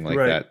or anything like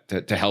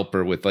that to help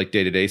her with like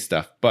day-to-day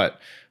stuff, but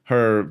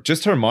her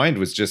mind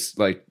was just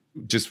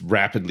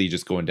rapidly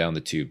just going down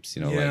the tubes.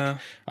 Like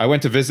I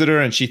went to visit her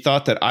and she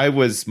thought that I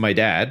was my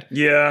dad.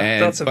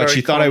 Yeah, but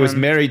she thought I was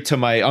married to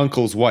my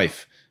uncle's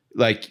wife.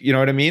 Like, you know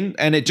what I mean?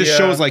 And it just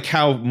shows like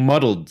how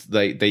muddled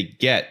they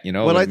get,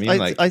 Well, what I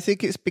mean? I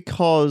think it's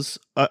because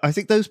I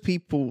think those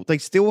people, they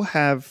still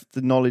have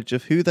the knowledge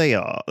of who they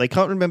are. They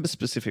can't remember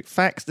specific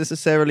facts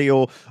necessarily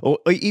or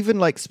even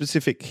like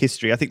specific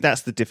history. I think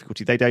that's the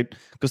difficulty. They don't,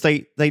 because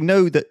they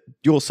know that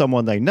you're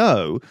someone they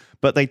know,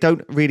 but they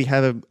don't really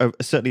have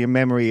certainly a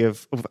memory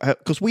of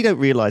because we don't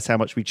realize how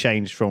much we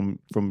changed from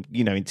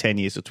in 10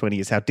 years or 20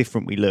 years, how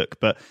different we look.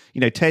 But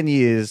 10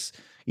 years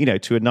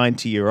to a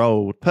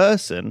 90-year-old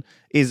person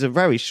is a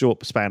very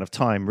short span of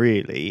time,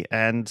 really.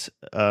 And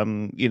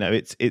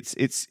it's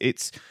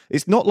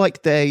not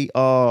like they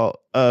are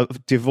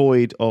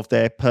devoid of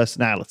their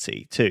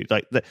personality too.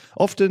 Like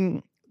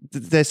often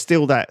there's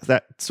still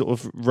that sort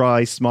of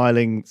wry,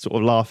 smiling, sort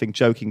of laughing,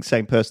 joking,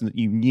 same person that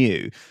you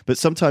knew. But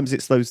sometimes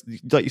it's those,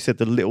 like you said,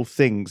 the little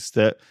things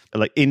that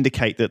like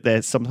indicate that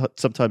they're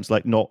sometimes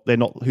like they're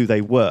not who they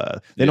were.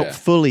 They're not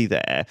fully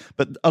there,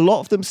 but a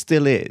lot of them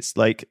still is.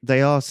 Like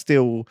they are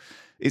still.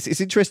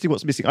 It's interesting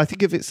what's missing. I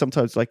think of it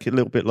sometimes like a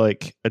little bit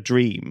like a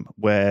dream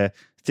where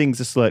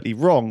things are slightly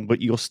wrong,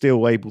 but you're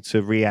still able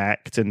to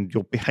react and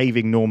you're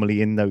behaving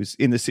normally in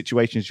the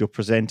situations you're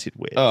presented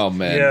with. Oh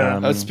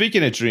man!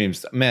 Speaking of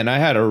dreams, man, I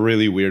had a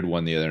really weird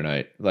one the other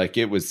night. Like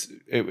it was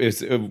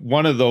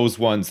one of those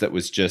ones that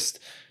was just.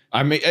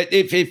 I mean,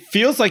 it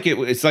feels like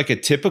it's like a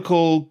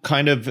typical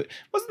kind of, it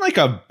wasn't like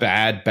a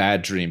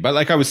bad dream, but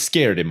like I was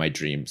scared in my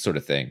dream sort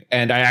of thing.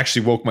 And I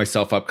actually woke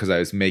myself up because I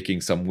was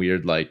making some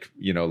weird, like,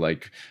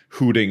 like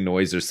hooting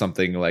noise or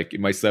something. Like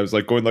I was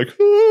like going like,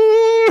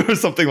 or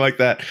something like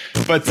that.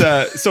 But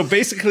so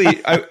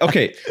basically,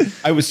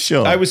 I was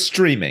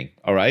streaming.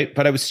 All right.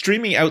 But I was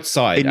streaming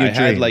outside. In your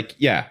dream.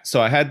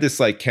 So I had this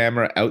like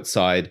camera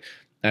outside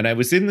and I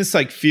was in this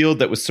like field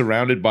that was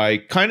surrounded by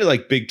kind of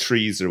like big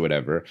trees or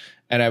whatever.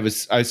 And I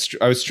was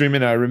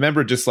streaming. And I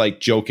remember just like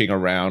joking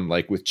around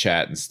like with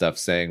chat and stuff,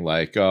 saying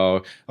like,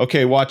 "Oh,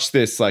 okay, watch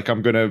this. Like,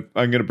 I'm gonna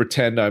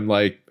pretend I'm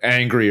like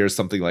angry or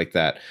something like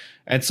that."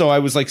 And so I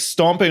was like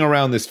stomping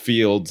around this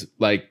field,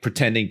 like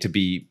pretending to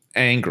be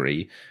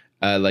angry,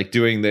 like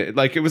doing it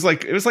was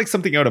like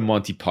something out of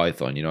Monty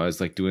Python. I was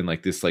like doing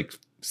like this like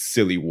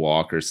silly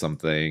walk or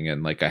something,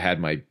 and like I had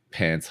my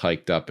pants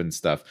hiked up and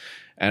stuff.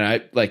 And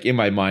I like in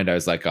my mind, I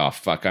was like, oh,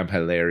 fuck, I'm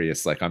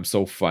hilarious. Like, I'm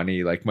so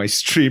funny. Like my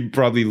stream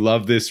probably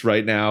love this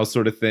right now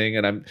sort of thing.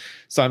 And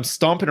I'm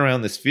stomping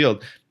around this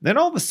field. Then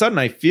all of a sudden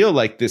I feel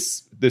like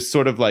this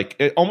sort of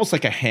like almost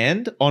like a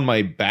hand on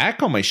my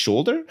back, on my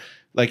shoulder,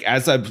 like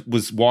as I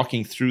was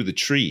walking through the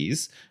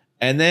trees.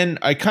 And then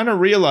I kind of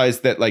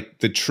realized that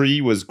like the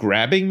tree was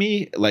grabbing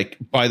me like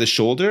by the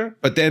shoulder,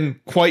 but then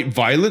quite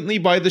violently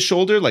by the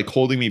shoulder, like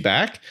holding me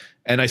back.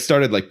 And I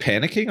started like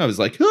panicking. I was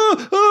like,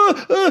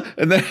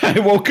 and then I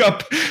woke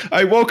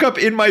up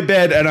in my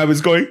bed and I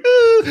was going,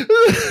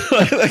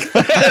 like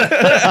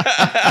that.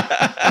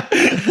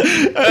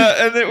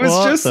 And it was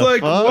just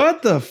like,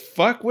 what the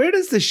fuck? Where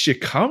does this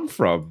shit come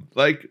from?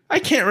 Like, I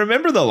can't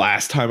remember the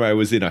last time I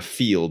was in a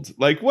field.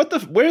 Like,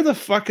 where the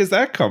fuck has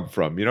that come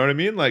from? You know what I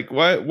mean? Like,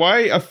 why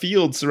a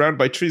field surrounded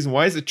by trees? And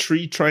why is a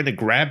tree trying to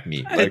grab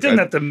me? Like,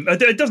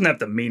 it doesn't have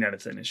to mean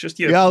anything. It's just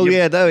you. No,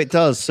 it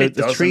does. So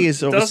the tree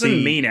is obviously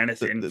doesn't mean anything.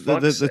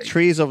 The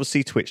tree is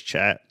obviously Twitch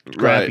chat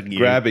grabbing you,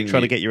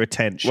 trying to get your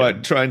attention.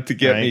 What? Trying to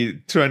get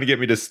me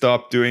to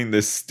stop doing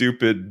this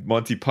stupid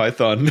Monty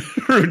Python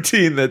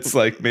routine that's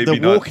like maybe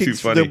not too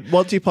funny. The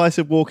Monty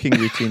Python walking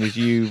routine is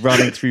you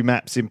running through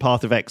maps in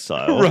Path of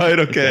Exile. Right.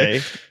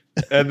 Okay.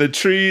 And the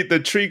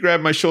tree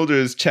grabbed my shoulder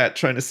as chat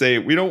trying to say,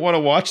 we don't want to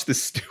watch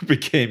this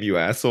stupid game, you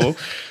asshole.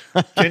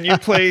 Can you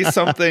play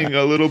something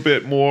a little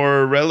bit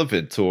more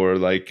relevant or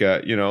like,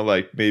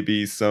 like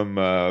maybe some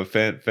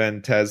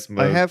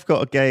Phantasma? I have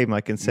got a game I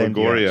can send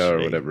you, actually. or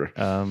whatever.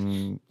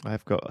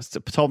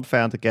 Tom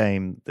found a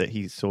game that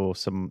he saw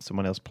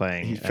someone else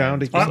playing. He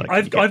found a game.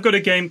 I've got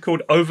a game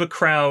called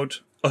Overcrowd,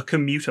 a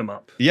commute 'em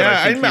up.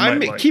 Yeah,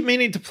 I keep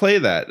meaning to play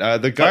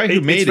that. The guy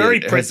who made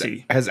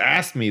it has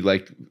asked me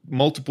like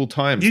multiple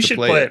times. You should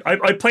play it.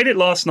 I played it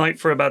last night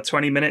for about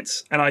 20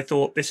 minutes, and I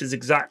thought this is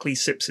exactly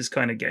Sips's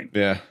kind of game.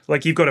 Yeah,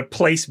 like you've got to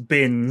place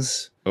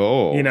bins.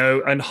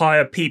 And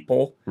hire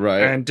people,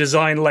 right, and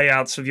design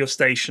layouts of your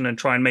station and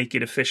try and make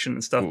it efficient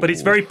and stuff. But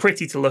it's very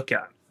pretty to look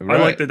at. Right.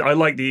 I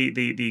like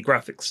the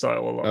graphic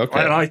style a lot.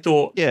 Okay. And I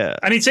thought, yeah,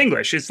 and it's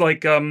English. It's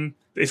like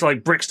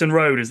Brixton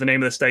Road is the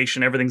name of the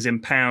station. Everything's in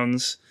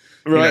pounds,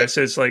 right?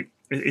 So it's like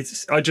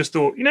I just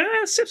thought,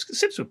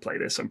 Sips would play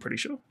this. I'm pretty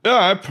sure. Yeah,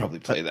 I'd probably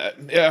play that.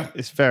 Yeah,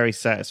 it's very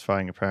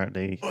satisfying.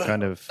 Apparently,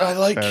 kind of. I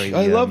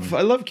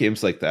love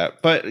games like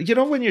that. But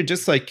when you're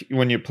just like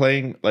when you're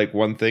playing like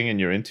one thing and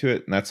you're into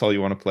it and that's all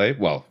you want to play.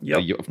 Well,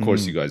 of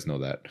course you guys know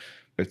that.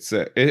 It's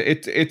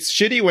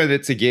shitty when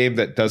it's a game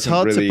that doesn't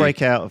really to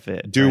break out of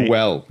it. Do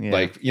well. Yeah.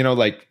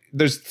 Like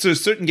there's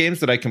certain games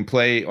that I can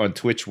play on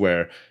Twitch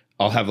where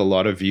I'll have a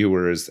lot of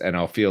viewers and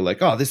I'll feel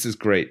like, oh, this is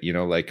great.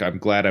 Like I'm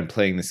glad I'm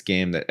playing this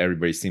game that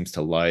everybody seems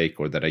to like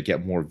or that I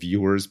get more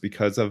viewers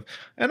because of.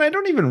 And I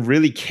don't even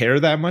really care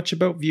that much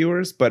about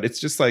viewers, but it's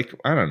just like,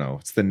 I don't know.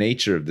 It's the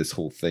nature of this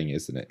whole thing,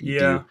 isn't it? You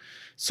do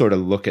sort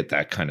of look at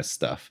that kind of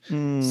stuff.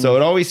 So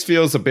it always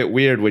feels a bit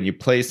weird when you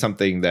play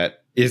something that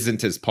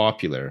isn't as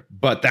popular,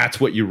 but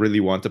that's what you really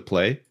want to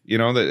play.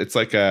 That it's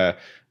like I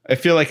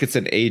feel like it's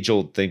an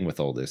age-old thing with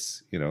all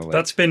this.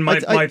 That's been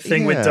my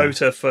thing with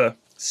Dota for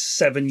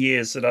 7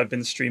 years that I've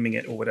been streaming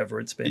it or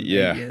whatever it's been. 8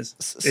 years.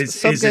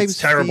 It's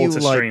terrible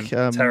to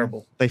stream.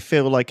 Terrible. They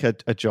feel like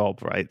a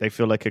job, right? They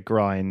feel like a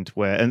grind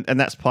where, and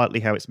that's partly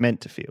how it's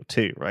meant to feel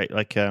too, right?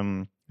 Like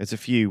there's a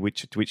few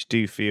which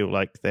do feel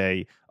like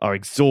they are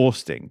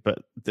exhausting,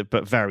 but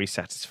very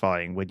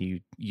satisfying when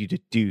you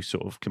do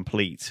sort of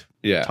complete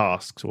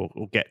tasks or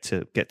get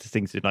to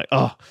things that like,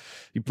 oh,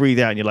 you breathe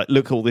out and you're like,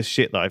 look all this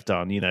shit that I've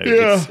done.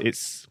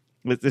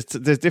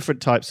 There's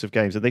different types of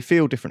games and they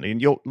feel differently.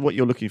 And what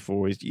you're looking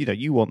for is,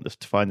 you want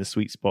to find the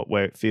sweet spot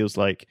where it feels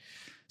like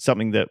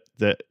something that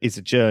is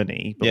a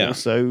journey, but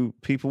also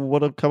people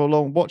want to come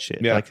along and watch it.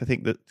 Yeah. Like I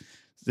think that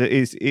it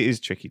is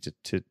tricky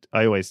to.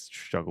 I always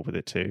struggle with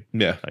it too.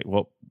 Yeah.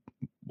 Like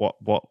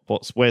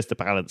where's the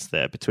balance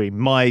there between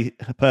my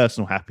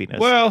personal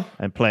happiness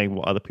and playing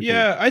what other people?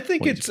 Yeah, I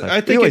think it's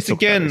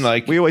again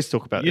like we always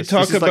talk about. You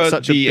talk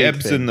about the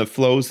ebbs and the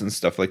flows and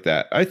stuff like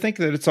that. I think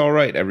that it's all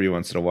right every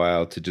once in a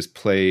while to just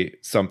play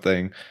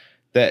something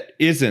that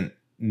isn't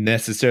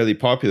necessarily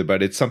popular,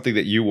 but it's something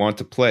that you want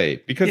to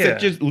play because it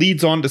just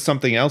leads on to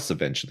something else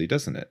eventually,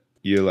 doesn't it?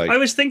 I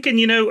was thinking,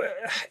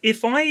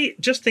 if I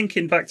just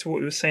thinking back to what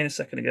we were saying a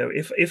second ago,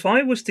 if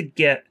I was to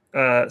get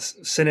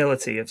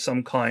senility of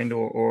some kind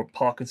or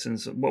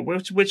Parkinson's,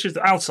 which is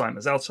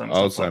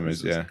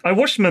Alzheimer's. Yeah. I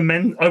watched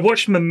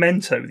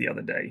Memento the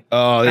other day.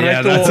 Oh, and yeah,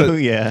 I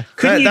thought,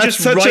 couldn't you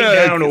just write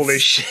down all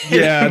this shit?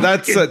 Yeah,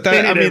 that's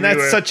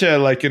such a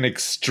like an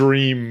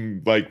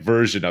extreme like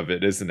version of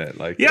it, isn't it?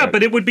 Like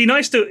but it would be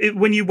nice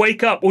when you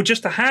wake up or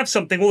just to have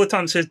something all the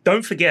time that says,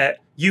 don't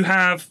forget you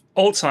have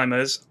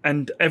Alzheimer's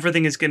and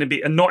everything is going to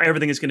be, and not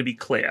everything is going to be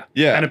clear.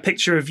 Yeah. And a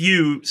picture of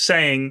you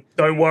saying,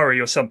 don't worry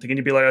or something. And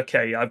you'd be like,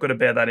 okay, I've got to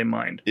bear that in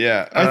mind.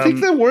 Yeah. I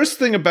think the worst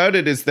thing about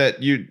it is that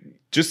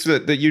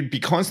that you'd be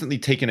constantly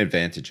taken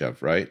advantage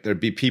of, right? There'd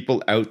be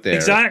people out there.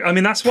 Exactly. I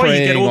mean, that's why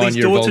you get all these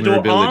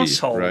door-to-door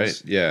assholes.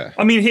 Right? Yeah.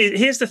 I mean,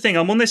 here's the thing.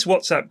 I'm on this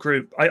WhatsApp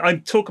group. I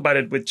talk about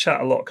it with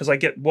chat a lot because I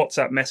get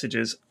WhatsApp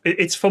messages.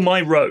 It's for my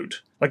road.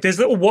 Like, there's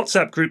little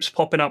WhatsApp groups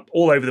popping up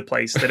all over the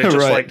place that are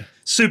just like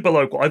super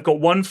local. I've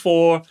got one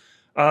for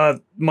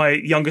my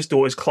youngest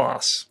daughter's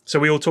class. So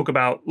we all talk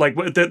about, like,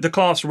 the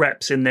class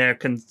reps in there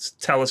can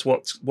tell us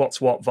what's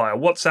what via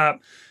WhatsApp.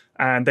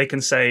 And they can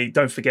say,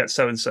 don't forget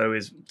so-and-so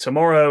is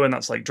tomorrow, and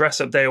that's like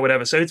dress-up day or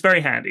whatever. So it's very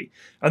handy.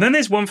 And then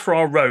there's one for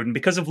our road. And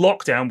because of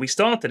lockdown, we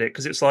started it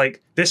because it's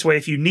like, this way,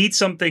 if you need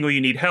something or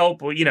you need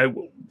help or,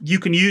 you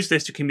can use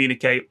this to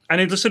communicate. And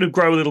it'll sort of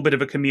grow a little bit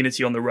of a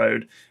community on the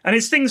road. And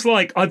it's things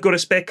like, I've got a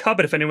spare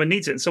cupboard if anyone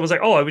needs it. And someone's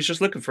like, oh, I was just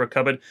looking for a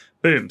cupboard.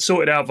 Boom,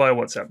 sorted out via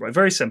WhatsApp, right?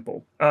 Very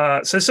simple.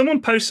 So someone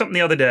posted something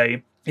the other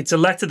day. It's a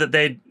letter that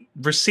they'd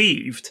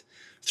received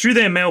through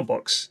their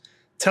mailbox,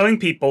 telling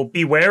people,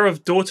 beware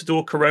of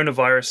door-to-door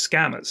coronavirus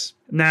scammers.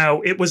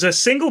 Now, it was a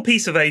single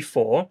piece of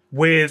A4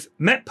 with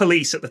Met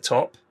Police at the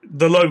top,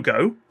 the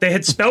logo. They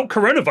had spelt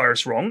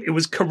coronavirus wrong. It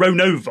was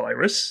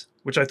coronavirus,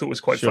 which I thought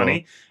was quite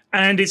funny.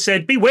 And it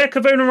said, beware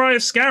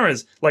coronavirus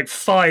scammers, like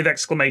 5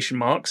 exclamation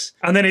marks.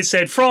 And then it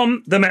said,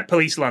 from the Met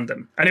Police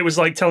London. And it was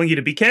like telling you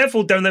to be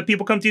careful, don't let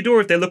people come to your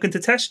door if they're looking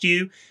to test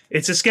you.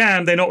 It's a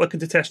scam, they're not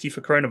looking to test you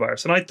for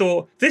coronavirus. And I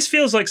thought, this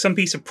feels like some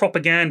piece of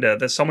propaganda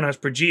that someone has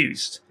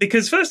produced.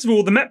 Because first of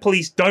all, the Met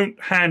Police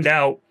don't hand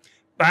out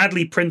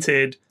badly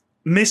printed,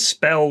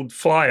 misspelled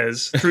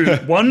flyers through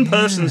one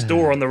person's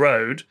door on the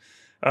road.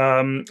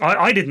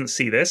 I didn't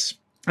see this.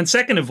 And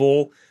second of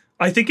all,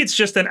 I think it's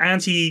just an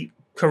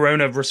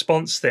anti-corona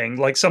response thing.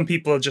 Like some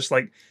people are just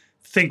like,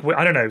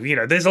 I don't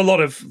know, there's a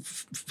lot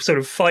of sort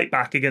of fight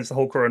back against the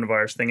whole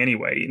coronavirus thing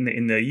anyway.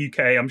 In the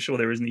UK, I'm sure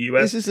there is in the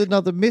US. This is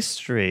another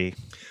mystery.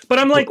 But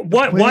I'm like,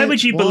 why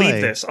would you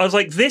believe this? I was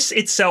like, this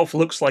itself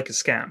looks like a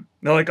scam.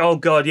 They're like, oh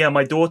God, yeah,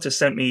 my daughter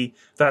sent me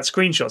that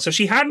screenshot. So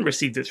she hadn't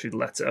received it through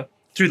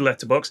the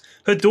letterbox.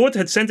 Her daughter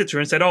had sent it to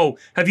her and said, oh,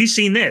 have you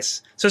seen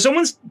this? So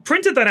someone's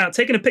printed that out,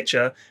 taken a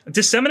picture,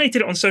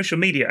 disseminated it on social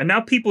media, and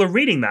now people are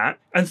reading that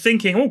and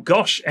thinking, oh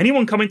gosh,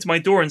 anyone coming to my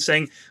door and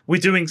saying we're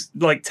doing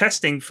like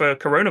testing for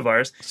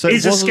coronavirus so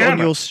is a scammer. So it wasn't on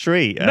your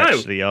street,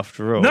 actually,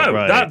 after all? No,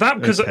 right.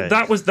 because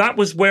that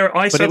was where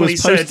I suddenly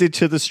said... But it was posted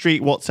to the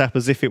street WhatsApp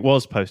as if it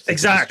was posted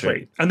exactly. to the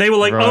street. And they were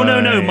like, oh,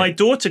 no, my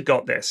daughter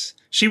got this.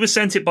 She was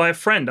sent it by a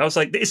friend. I was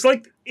like, it's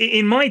like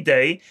in my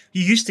day,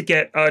 you used to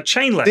get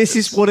chain letters. This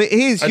is what it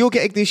is. You're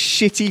getting this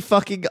shitty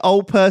fucking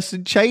old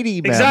person chain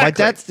email. Exactly. My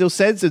dad still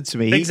sends them to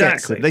me. He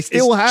gets them. They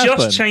still happen.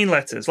 It's just chain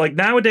letters. Like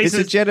nowadays,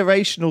 it's a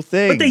generational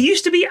thing. But they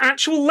used to be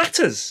actual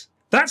letters.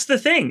 That's the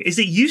thing. Is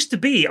it used to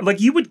be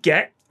like you would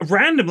get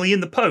randomly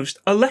in the post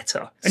a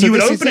letter, and you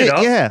would open it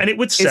up, and it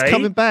would say, "It's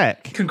coming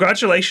back.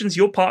 Congratulations,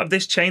 you're part of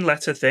this chain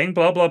letter thing.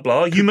 Blah blah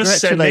blah. You must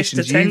send this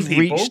to 10 people."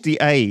 You've reached the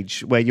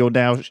age where you're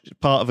now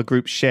part of a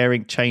group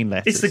sharing chain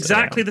letters. It's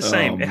exactly the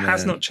same. It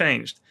has not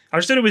changed. I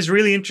just thought it was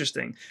really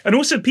interesting. And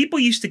also, people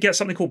used to get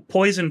something called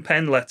poison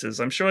pen letters.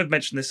 I'm sure I've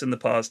mentioned this in the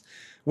past,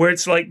 where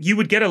it's like you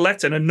would get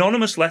an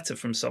anonymous letter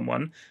from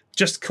someone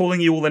just calling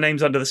you all the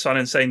names under the sun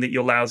and saying that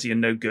you're lousy and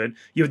no good.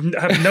 You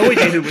have no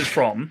idea who it was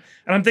from.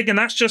 And I'm thinking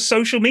that's just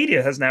social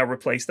media has now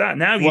replaced that.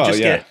 Now you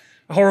get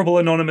horrible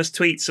anonymous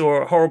tweets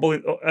or horrible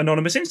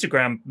anonymous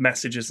Instagram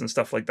messages and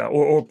stuff like that,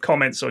 or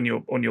comments on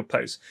your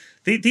posts.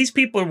 These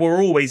people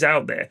were always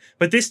out there.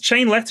 But this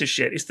chain letter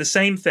shit is the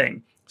same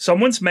thing.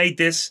 Someone's made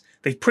this,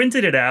 they've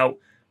printed it out,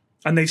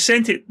 and they've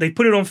sent it, they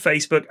put it on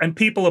Facebook, and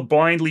people are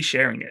blindly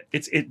sharing it.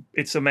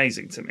 It's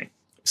amazing to me.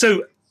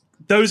 So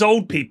those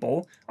old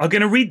people are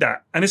going to read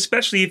that. And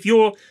especially if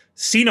you're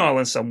senile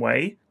in some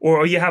way,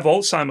 or you have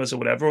Alzheimer's or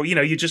whatever, or,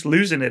 you're just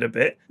losing it a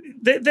bit.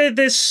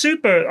 They're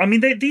super. I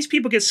mean, these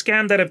people get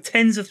scammed out of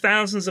tens of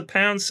thousands of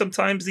pounds.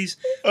 Sometimes these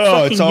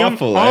fucking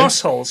young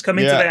assholes come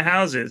into their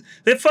houses.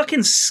 They're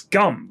fucking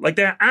scum. Like,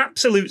 they're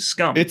absolute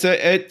scum. It's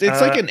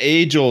like an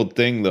age-old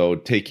thing, though,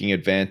 taking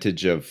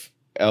advantage of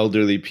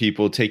elderly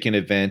people, taking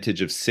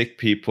advantage of sick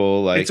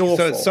people. Like, it's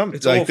awful.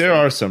 It's awful. There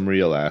are some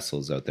real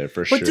assholes out there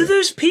for sure. But do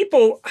those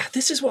people,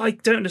 this is what I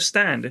don't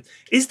understand.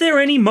 Is there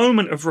any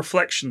moment of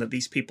reflection that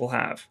these people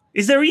have?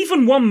 Is there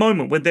even one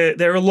moment where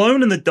they're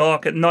alone in the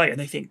dark at night and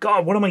they think,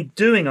 God, what am I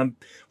doing? I'm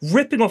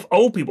ripping off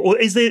old people. Or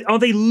are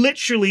they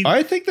literally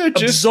I think they're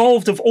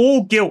absolved of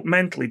all guilt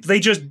mentally? They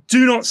just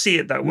do not see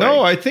it that way.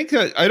 No, I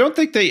don't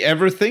think they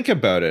ever think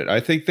about it. I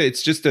think that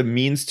it's just a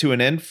means to an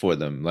end for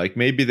them. Like,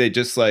 maybe they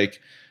just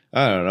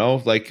I don't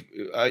know.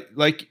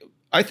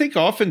 I think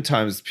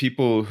oftentimes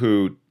people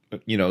who,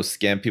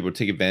 scam people,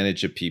 take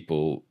advantage of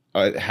people,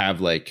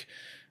 have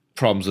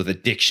problems with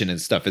addiction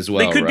and stuff as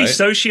well. They could be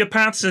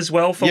sociopaths as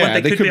well.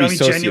 They could be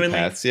sociopaths.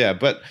 Genuinely. Yeah,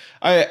 but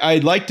I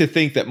like to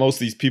think that most of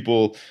these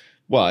people.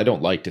 Well, I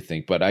don't like to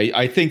think, but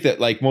I think that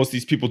most of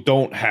these people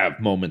don't have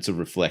moments of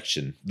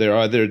reflection.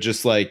 They're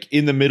just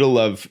in the middle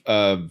of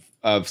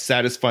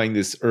satisfying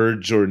this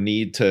urge or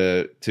need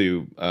to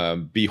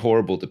be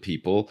horrible to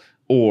people,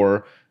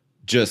 or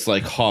just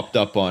hopped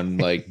up on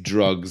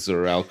drugs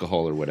or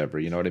alcohol or whatever,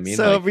 you know what I mean?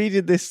 So I'm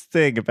reading this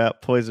thing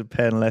about poison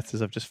pen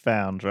letters I've just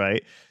found,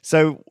 right?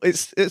 So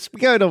it's been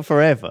going on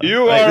forever.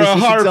 You are a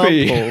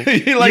harpy.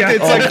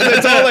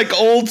 It's all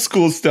old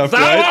school stuff, Thou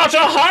right? art a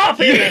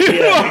harpy.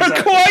 You are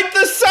quite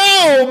the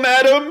sow,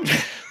 madam.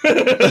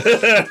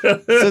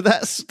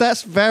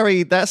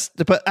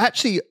 So but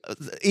actually,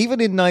 even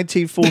in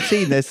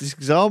 1914, there's this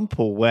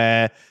example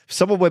where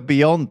someone went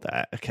beyond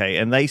that, okay,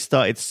 and they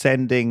started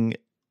sending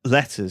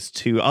letters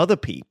to other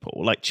people,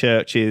 like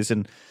churches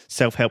and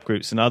self-help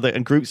groups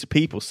and groups of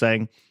people,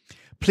 saying,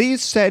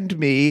 please send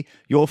me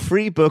your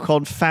free book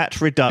on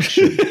fat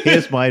reduction.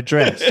 Here's my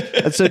address.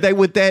 And so they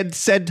would then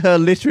send her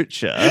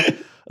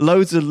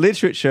loads of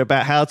literature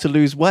about how to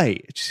lose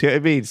weight. Do you see what I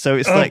mean? So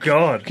it's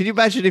God. Can you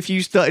imagine if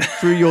you started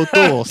through your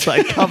door,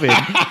 started coming,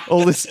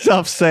 all this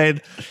stuff saying,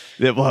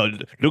 well,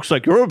 looks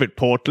like you're a bit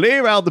portly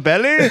around the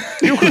belly.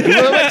 You could do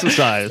some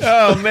exercise.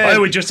 Oh, man. I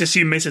would just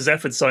assume Mrs.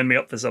 F would sign me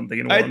up for something,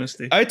 in all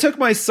honesty. I took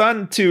my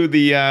son to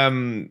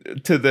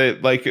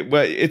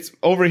it's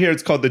over here,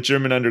 it's called the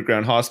German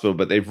Underground Hospital,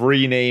 but they've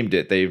renamed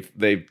it.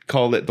 They've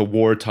called it the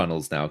War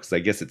Tunnels now, because I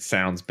guess it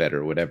sounds better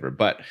or whatever.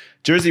 But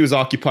Jersey was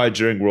occupied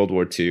during World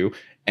War II.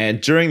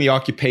 And during the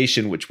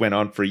occupation, which went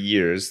on for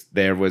years,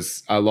 there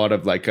was a lot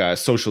of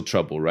social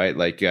trouble, right?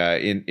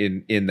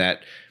 In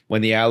that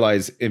when the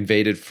Allies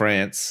invaded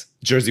France,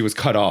 Jersey was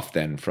cut off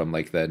then from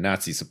like the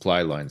Nazi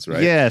supply lines,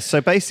 right? Yeah,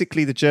 so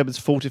basically the Germans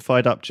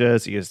fortified up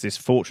Jersey as this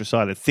fortress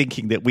island,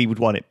 thinking that we would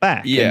want it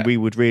back, and we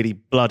would really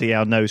bloody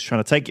our nose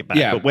trying to take it back.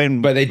 Yeah,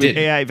 but they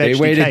didn't. They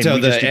waited till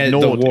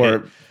the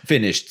war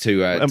finished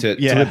to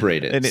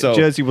liberate it. And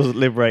Jersey wasn't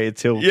liberated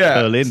till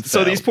Berlin fell.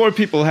 So these poor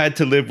people had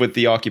to live with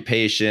the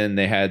occupation.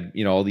 They had,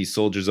 all these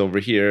soldiers over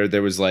here.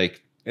 There was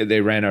like,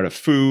 they ran out of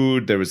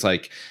food. There was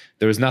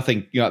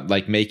nothing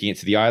like making it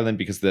to the island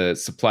because the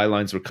supply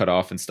lines were cut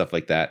off and stuff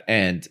like that.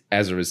 And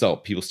as a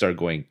result, people started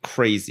going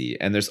crazy.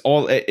 And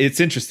it's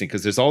interesting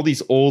because there's all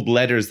these old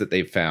letters that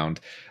they've found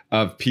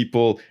of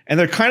people, and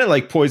they're kind of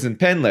like poison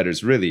pen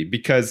letters, really,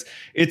 because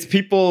it's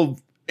people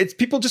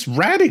just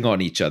ratting on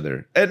each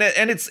other. And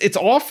it's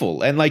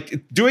awful. And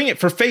like doing it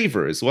for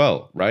favor as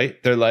well, right?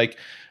 They're like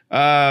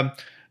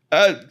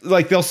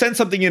they'll send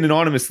something in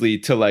anonymously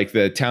to like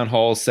the town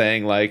hall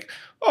saying like,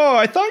 oh,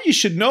 I thought you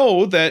should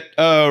know that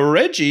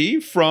Reggie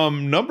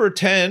from number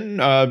 10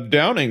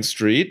 Downing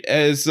Street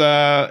is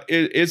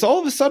all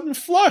of a sudden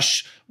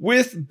flush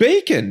with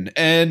bacon.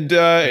 And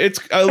it's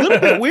a little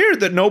bit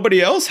weird that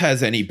nobody else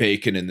has any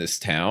bacon in this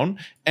town.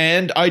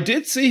 And I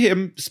did see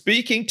him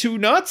speaking to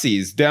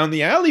Nazis down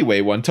the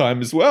alleyway one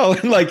time as well.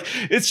 And like,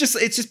 it's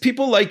just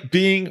people like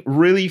being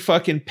really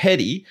fucking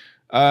petty,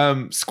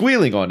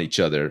 squealing on each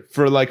other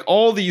for like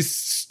all these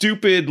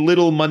stupid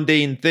little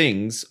mundane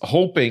things,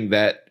 hoping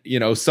that,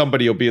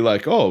 somebody will be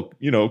like, oh,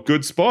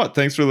 good spot.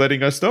 Thanks for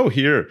letting us know.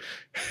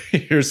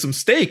 Here's some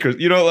steak, or,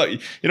 you know what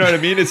I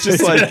mean? It's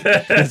just like,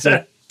 it's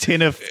a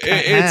tin of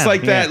it's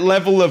like that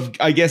level of,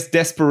 I guess,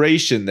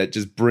 desperation that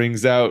just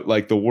brings out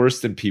like the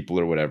worst in people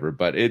or whatever.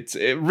 But it's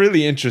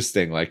really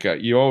interesting. Like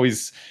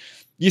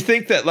you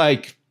think that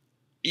like,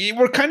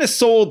 we're kind of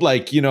sold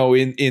like,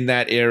 in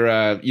that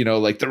era,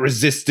 like the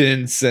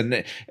resistance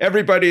and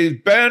everybody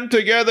band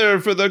together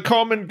for the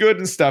common good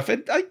and stuff.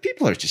 And like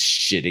people are just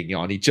shitting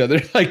on each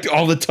other like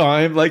all the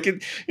time. Like, you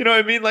know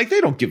what I mean? Like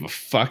they don't give a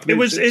fuck.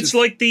 It's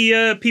like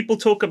the people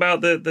talk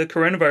about the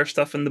coronavirus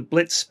stuff and the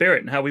Blitz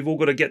spirit and how we've all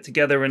got to get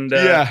together and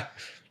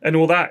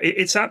all that.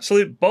 It's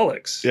absolute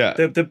bollocks. Yeah.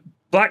 The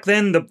back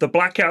then, the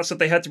blackouts that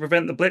they had to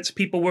prevent the Blitz,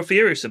 people were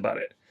furious about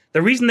it.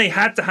 The reason they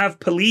had to have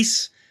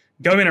police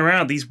going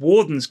around, these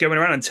wardens going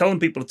around and telling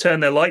people to turn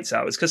their lights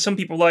out, is because some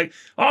people are like,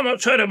 I'm not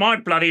turning my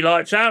bloody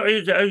lights out.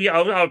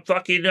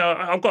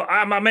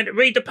 I'm meant to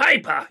read the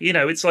paper.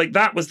 It's like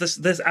that was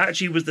this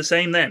attitude was the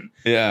same then.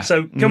 Yeah.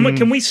 So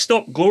can we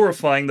stop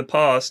glorifying the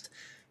past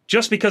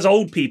just because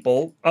old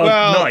people are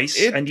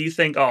nice and you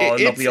think,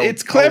 lovely old.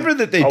 It's clever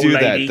that they do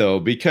lady. that though,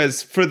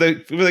 because for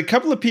the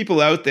couple of people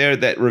out there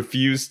that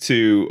refuse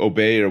to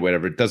obey or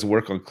whatever, it doesn't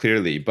work on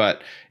clearly,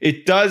 but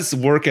it does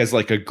work as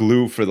like a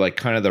glue for like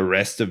kind of the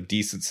rest of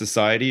decent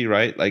society,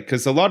 right? Like,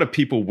 because a lot of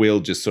people will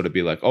just sort of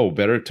be like, oh,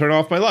 better turn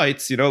off my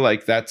lights,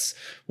 like that's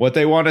what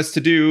they want us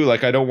to do.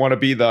 Like, I don't want to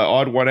be the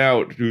odd one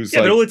out who's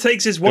like, but all it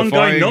takes is one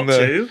guy not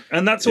to,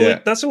 and that's all.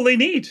 That's all they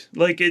need.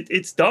 Like,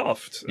 it's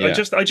daft. Yeah.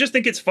 I just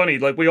think it's funny.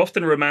 Like, we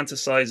often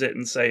romanticize it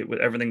and say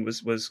everything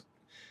was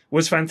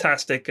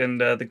fantastic and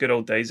the good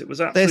old days. It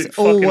was absolutely There's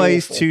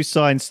always awful. two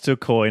sides to a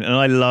coin, and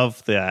I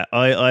love that.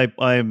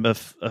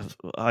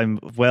 I'm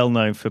well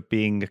known for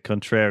being a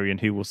contrarian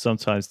who will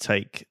sometimes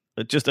take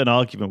just an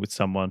argument with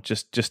someone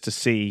just to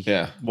see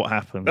what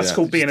happens. That's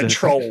called being a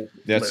troll.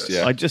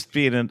 I just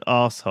being an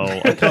asshole.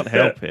 I can't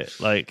help it.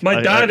 Like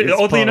my dad,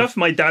 oddly enough,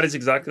 my dad is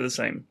exactly the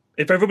same.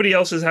 If everybody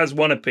else has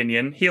one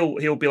opinion,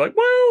 he'll be like,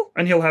 well,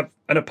 and he'll have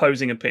an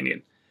opposing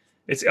opinion.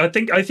 I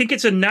think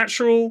it's a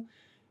natural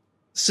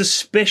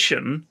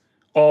suspicion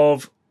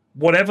of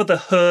whatever the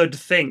herd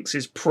thinks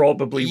is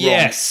probably wrong.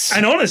 Yes.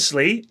 And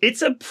honestly,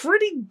 it's a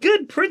pretty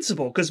good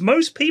principle because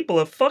most people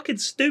are fucking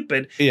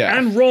stupid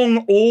and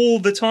wrong all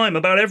the time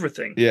about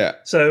everything. Yeah.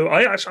 So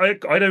I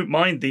don't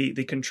mind the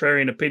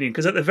contrarian opinion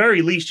because at the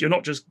very least, you're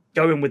not just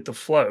going with the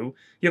flow.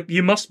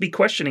 You must be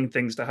questioning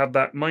things to have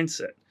that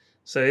mindset.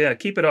 So yeah,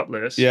 keep it up,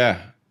 Lewis.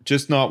 Yeah.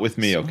 Just not with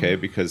me, okay?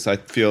 Because I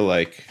feel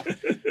like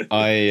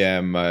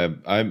I'm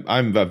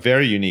a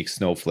very unique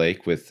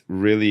snowflake with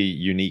really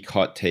unique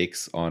hot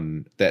takes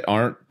on that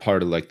aren't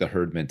part of like the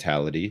herd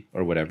mentality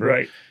or whatever.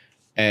 Right.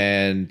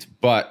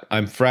 But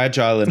I'm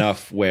fragile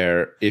enough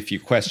where if you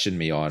question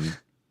me on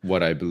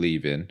what I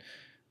believe in,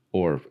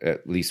 or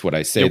at least what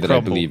I say that I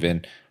believe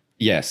in,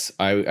 yes,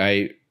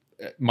 I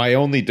my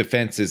only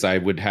defense is I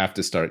would have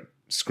to start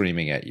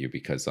screaming at you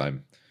because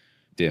I'm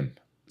dim.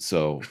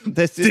 So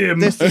there's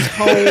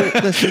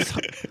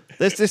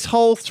this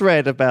whole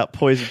thread about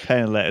poison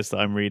pen letters that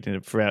I'm reading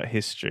throughout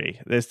history.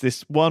 There's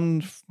this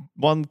one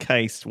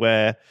case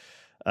where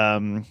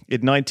in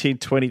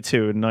 1922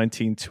 and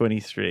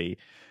 1923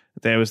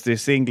 there was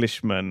this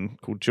Englishman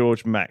called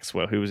George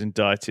Maxwell who was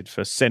indicted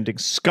for sending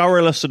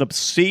scurrilous and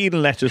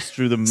obscene letters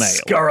through the mail.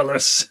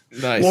 Scurrilous.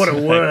 Nice. What a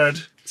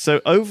word.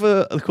 So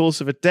over the course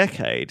of a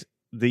decade,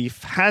 the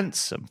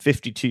handsome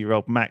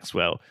 52-year-old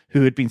Maxwell,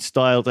 who had been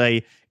styled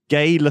a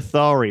gay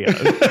Lothario,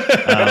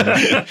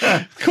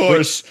 of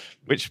course,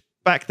 which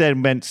back then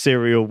meant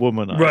serial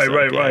womanizer.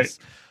 Right.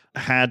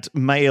 had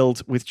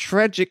mailed, with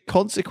tragic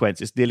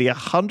consequences, nearly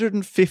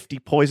 150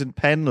 poison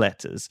pen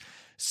letters,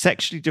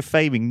 sexually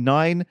defaming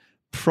 9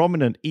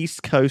 prominent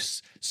East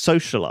Coast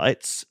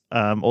socialites,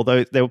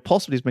 although there were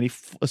possibly as many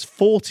as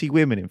 40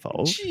 women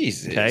involved.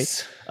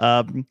 Jesus.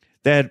 Okay.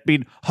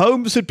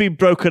 Homes had been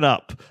broken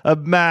up. A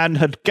man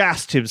had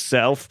gassed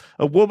himself.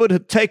 A woman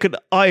had taken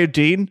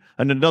iodine,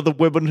 and another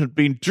woman had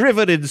been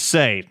driven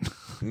insane.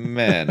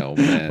 Man, oh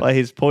man! By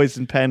his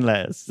poison pen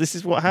letters. This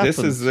is what happens.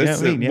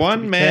 This is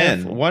one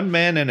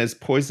man and his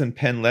poison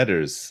pen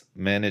letters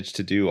managed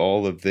to do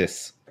all of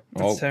this,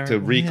 to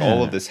wreak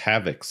all of this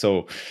havoc.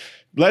 So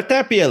let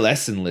that be a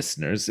lesson,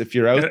 listeners. If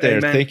you're out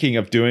there thinking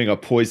of doing a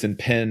poison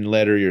pen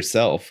letter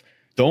yourself,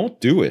 don't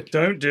do it.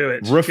 Don't do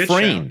it.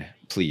 Refrain,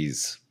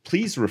 please.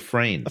 Please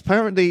refrain.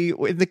 Apparently,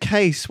 in the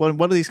case, one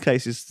of these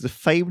cases, the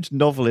famed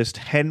novelist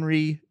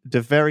Henry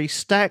de Very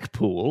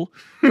Stackpoole,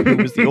 who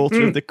was the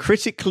author of the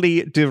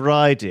critically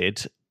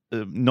derided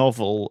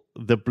novel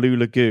The Blue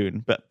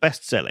Lagoon, but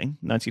best-selling,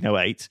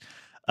 1908,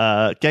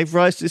 gave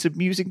rise to this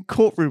amusing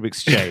courtroom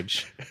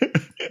exchange.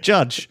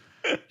 Judge,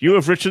 you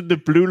have written The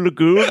Blue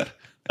Lagoon?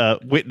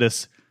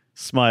 Witness,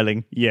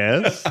 smiling,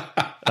 yes.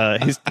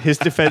 His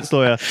defense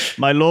lawyer,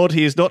 my lord,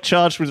 he is not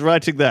charged with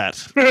writing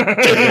that.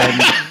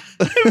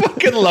 I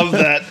fucking love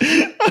that.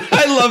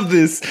 I love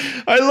this.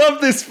 I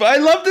love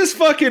this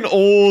fucking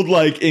old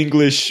like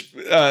English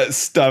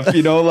stuff,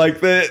 you know,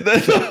 like the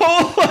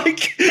whole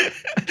like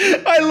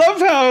I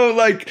love how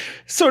like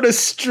sort of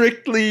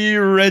strictly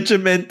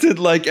regimented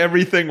like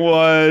everything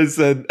was,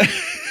 and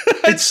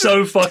it's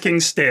so fucking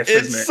stiff,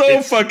 isn't it? It's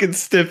so fucking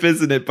stiff,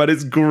 isn't it? But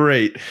it's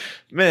great.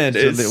 Man,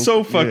 it's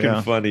so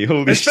fucking funny.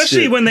 Holy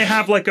Especially shit. when they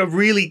have like a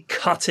really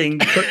cutting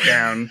put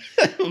down.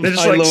 They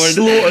just like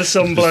slaughter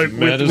some bloke.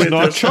 Man is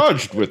not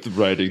charged with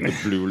writing The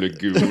Blue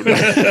Lagoon.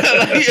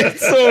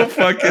 It's so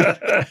fucking...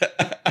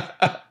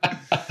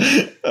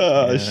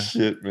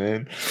 shit,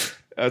 man.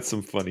 That's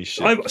some funny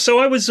shit. I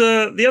was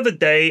the other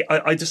day,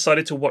 I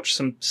decided to watch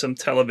some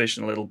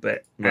television a little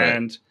bit. Right.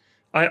 And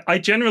I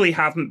generally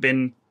haven't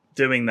been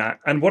doing that,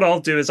 and what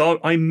I'll do is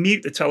I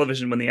mute the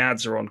television when the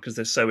ads are on because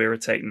they're so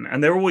irritating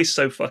and they're always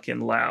so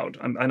fucking loud,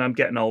 and I'm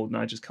getting old and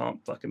I just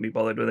can't fucking be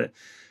bothered with it,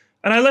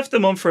 and I left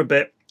them on for a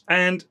bit.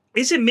 And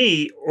is it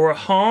me or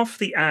half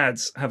the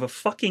ads have a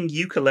fucking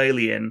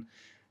ukulele in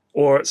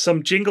or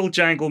some jingle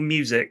jangle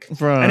music,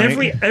 right? And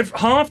every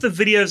half the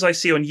videos I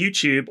see on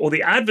YouTube or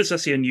the adverts I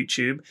see on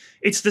YouTube,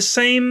 it's the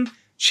same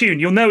tune.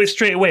 You'll know it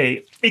straight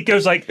away. It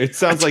goes like, it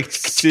sounds like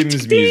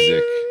Sims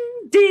music.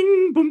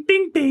 Ding, boom,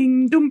 bing,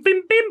 bing, doom,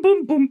 bim, bim,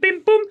 boom, boom,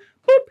 bim, boom,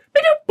 boop,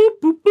 boop, boop,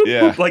 boop,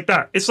 boop, like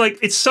that. It's like,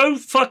 it's so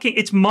fucking,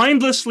 it's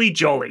mindlessly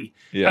jolly.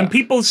 Yeah. And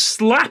people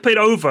slap it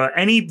over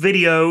any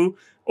video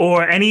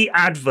or any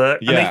advert,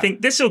 and they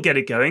think this will get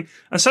it going.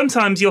 And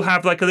sometimes you'll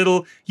have like a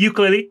little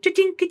ukulele,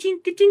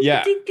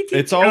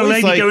 it's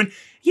always like going,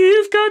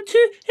 you've got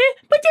to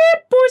put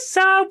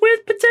it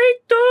with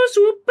potatoes,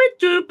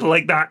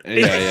 like that.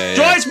 It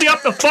drives me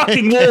up the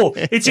fucking wall.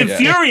 It's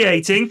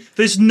infuriating.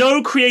 There's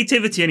no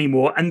creativity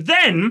anymore. And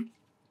then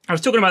I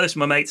was talking about this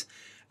with my mates,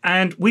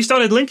 and we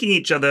started linking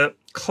each other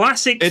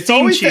classic. It's theme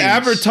always tunes. to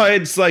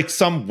advertise like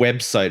some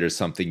website or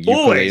something.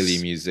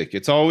 Ukulele music.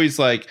 It's always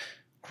like,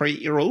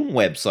 create your own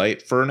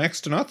website for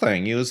next to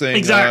nothing using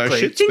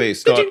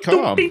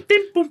shitspace.com.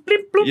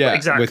 Yeah,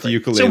 exactly. With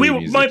ukulele so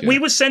music. We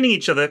were sending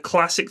each other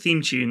classic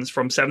theme tunes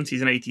from 70s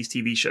and 80s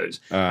TV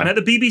shows. And at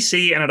the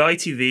BBC and at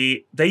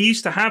ITV, they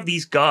used to have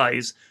these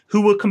guys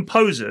who were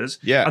composers,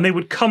 and they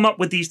would come up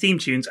with these theme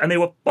tunes, and they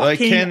were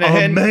fucking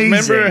amazing.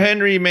 Remember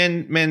Henry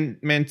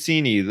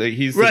Mancini?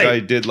 He's the guy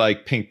who did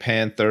like Pink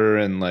Panther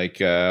and like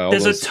all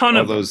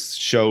those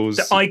shows.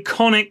 The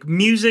iconic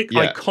music,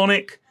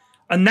 iconic.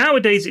 And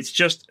nowadays, it's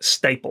just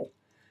staple.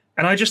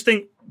 And I just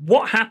think,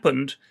 what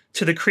happened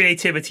to the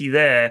creativity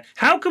there?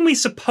 How can we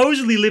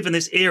supposedly live in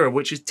this era,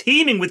 which is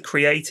teeming with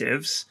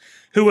creatives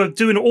who are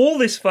doing all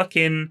this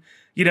fucking,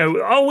 you know,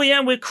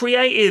 we're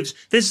creatives.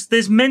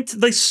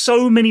 There's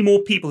so many more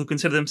people who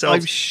consider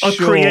themselves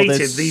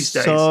creative these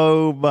days.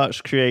 So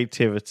much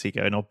creativity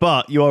going on,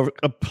 but you are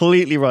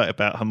completely right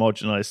about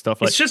homogenized stuff.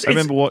 Like, I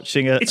remember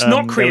watching it. It's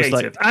not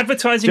creative.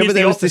 Advertising is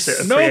the opposite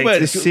of creative.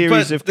 This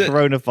series of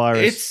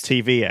coronavirus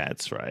TV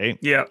ads, right?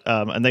 Yeah.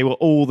 And they were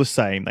all the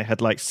same. They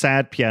had like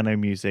sad piano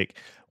music.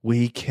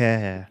 We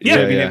care. Yeah,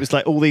 I mean, it was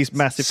like all these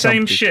massive same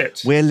companies.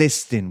 Shit. We're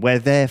listening. We're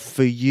there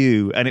for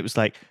you, and it was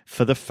like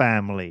for the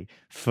family,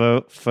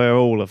 for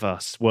all of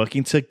us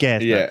working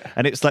together. Yeah.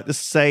 And it's like the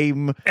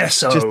same, just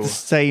the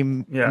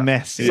same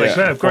mess. It's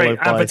like great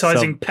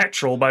advertising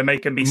petrol by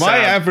making me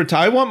sad.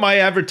 I want my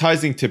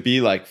advertising to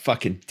be like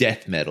fucking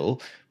death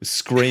metal,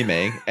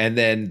 screaming, and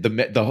then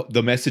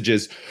the message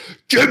is,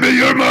 give me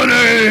your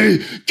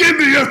money, give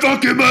me your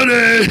fucking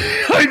money,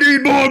 I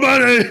need more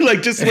money,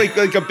 like just like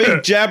a big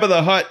Jabba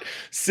the Hutt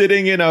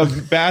sitting in a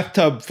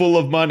bathtub full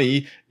of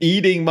money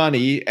eating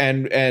money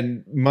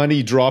and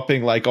money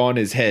dropping like on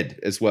his head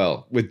as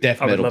well, with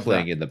death metal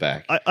playing in the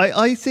back.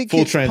 I think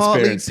Full it's partly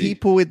transparency.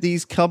 people with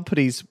these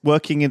companies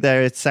working in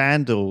their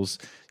sandals,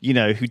 you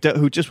know,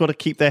 who just want to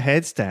keep their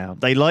heads down.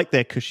 They like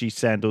their cushy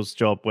sandals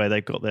job where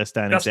they've got their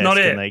standing That's desk. not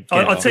it. And they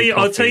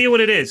I'll tell you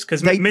what it is,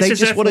 because they Mrs.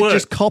 just F want to worked.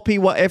 just copy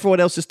what everyone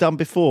else has done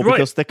before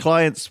because their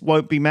clients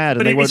won't be mad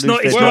and they won't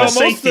lose their it's job. not a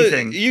safety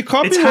thing. You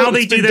copy it's how what's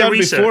they do been their done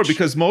research. before,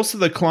 because most of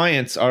the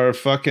clients are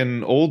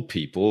fucking old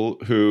people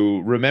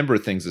who remember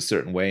things a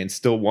certain way and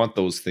still want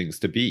those things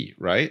to be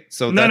right.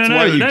 So that's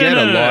why you get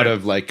a lot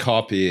of like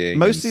copying.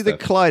 Mostly the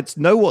clients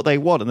know what they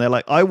want and they're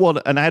like, I want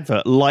an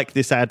advert like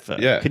this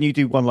advert. Yeah. Can you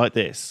do one like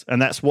this?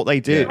 And that's what they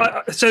do.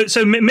 Yeah. So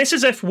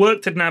Mrs. F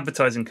worked at an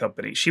advertising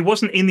company. She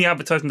wasn't in the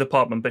advertising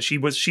department, but she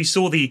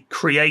saw the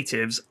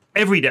creatives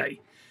every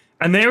day.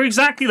 And they're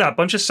exactly that,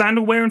 bunch of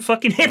sandal wearing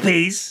fucking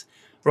hippies,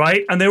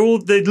 right? And they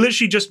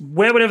literally just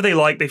wear whatever they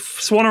like. They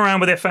swan around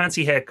with their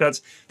fancy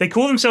haircuts. They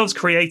call themselves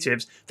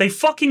creatives. They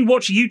fucking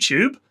watch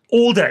YouTube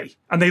all day.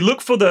 And they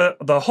look for the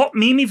hot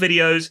meme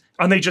videos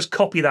and they just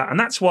copy that. And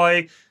that's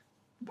why.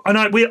 And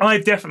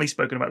I've definitely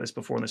spoken about this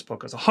before on this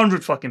podcast,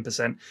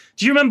 100%.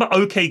 Do you remember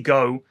OK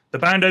Go? The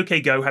band OK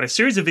Go had a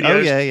series of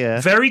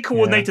videos, very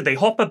coordinated. Yeah. They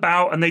hop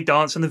about and they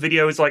dance, and the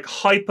video is like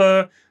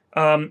hyper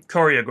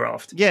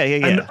choreographed. Yeah.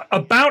 And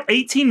about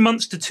 18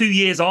 months to 2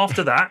 years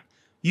after that,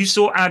 you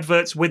saw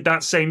adverts with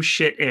that same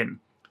shit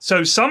in.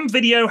 So some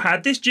video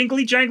had this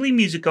jingly jangly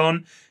music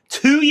on.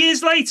 2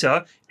 years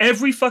later,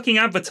 every fucking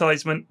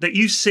advertisement that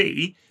you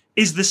see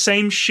is the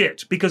same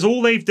shit, because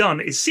all they've done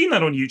is seen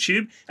that on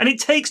YouTube, and it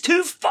takes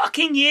 2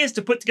 fucking years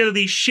to put together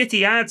these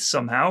shitty ads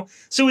somehow.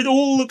 So it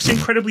all looks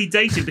incredibly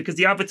dated because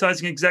the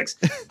advertising execs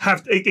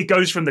it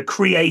goes from the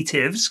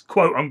creatives,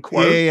 quote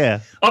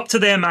unquote, up to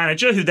their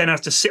manager, who then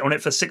has to sit on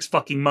it for 6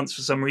 fucking months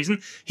for some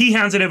reason. He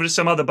hands it over to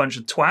some other bunch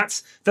of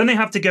twats. Then they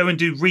have to go and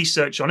do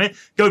research on it,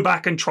 go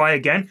back and try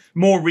again,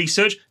 more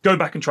research, go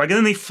back and try again.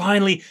 Then they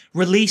finally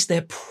release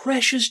their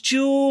precious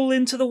jewel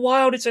into the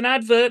wild. It's an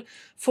advert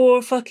for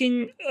a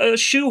fucking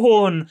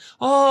shoehorn.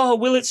 Oh,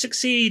 will it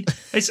succeed?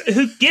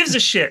 Who gives a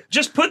shit?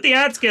 Just put the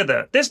ad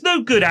together. There's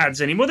no good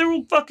ads anymore. They're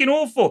all fucking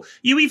awful.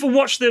 You even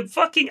watch the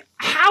fucking...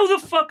 How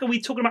the fuck are we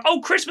talking about?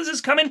 Oh, Christmas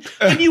is coming.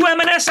 The new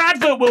M&S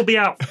advert will be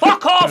out.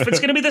 Fuck off. It's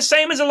going to be the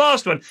same as the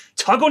last one.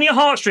 Tug on your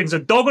heartstrings. A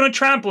dog on a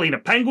trampoline. A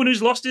penguin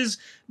who's lost his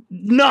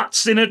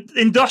nuts in an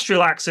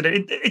industrial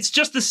accident. It's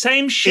just the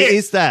same shit.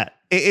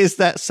 It is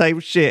that same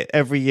shit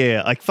every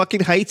year. I fucking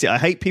hate it. I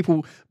hate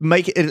people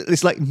make it.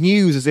 It's like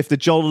news, as if the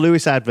John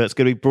Lewis advert's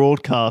going to be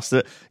broadcast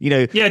at,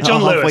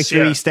 John halfway Lewis,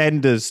 through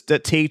EastEnders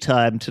at tea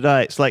time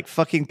tonight. It's like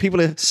fucking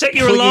people are set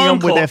your clinging alarm on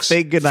with their clocks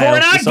fingernails for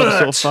an to some advert.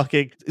 sort of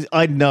fucking.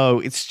 I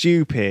know it's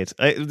stupid.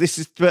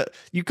 But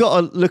you've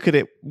got to look at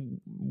it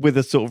with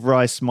a sort of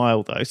wry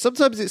smile, though.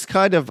 Sometimes it's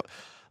kind of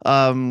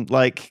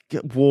like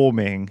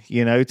warming,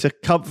 to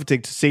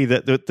comforting to see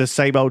that the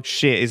same old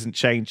shit isn't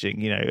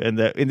changing, and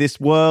that in this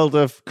world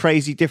of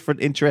crazy,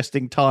 different,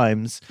 interesting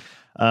times,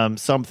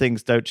 some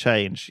things don't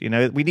change.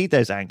 We need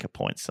those anchor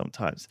points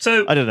sometimes.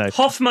 So I don't know.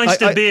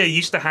 Hofmeister beer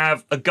used to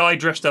have a guy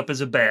dressed up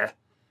as a bear,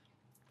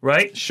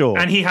 right? Sure.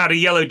 And he had a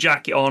yellow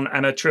jacket on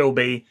and a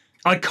trilby.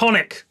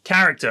 Iconic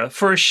character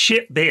for a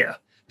shit beer.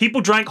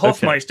 People drank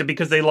Hofmeister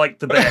because they liked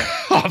the bear.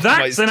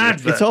 That's an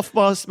advert. It's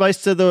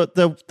Hofmeister,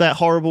 that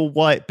horrible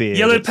white beer.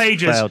 Yellow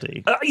Pages.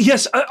 Cloudy.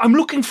 Yes, I'm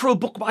looking for a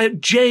book by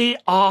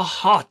J.R.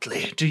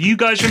 Hartley. Do you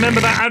guys remember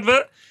that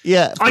advert?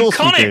 Yeah, of course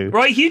we do. Iconic,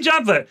 right? Huge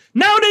advert.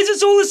 Nowadays,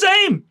 it's all the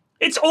same.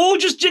 It's all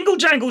just jingle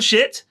jangle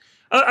shit.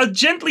 A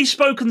gently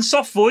spoken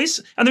soft voice,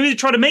 and they're either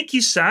trying to make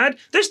you sad.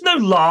 There's no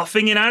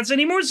laughing in ads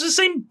anymore. It's the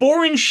same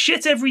boring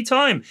shit every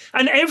time.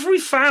 And every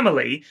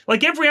family,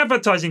 like every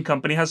advertising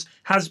company, has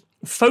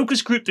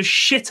focus group the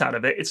shit out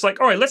of it. It's like,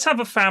 all right, let's have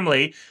a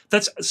family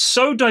that's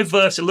so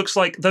diverse it looks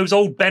like those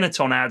old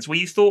Benetton ads where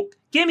you thought,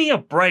 give me a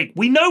break.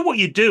 We know what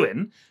you're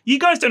doing. You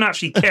guys don't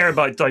actually care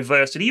about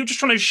diversity. You're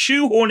just trying to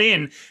shoehorn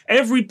in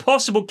every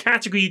possible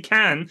category you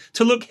can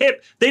to look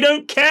hip. They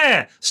don't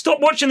care. Stop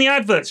watching the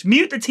adverts.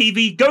 Mute the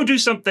TV. Go do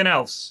something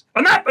else.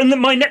 And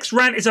my next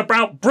rant is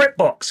about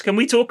BritBox. Can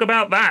we talk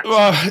about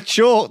that?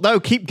 Sure. No,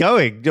 keep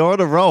going. You're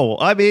on a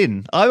roll. I'm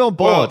in. I'm on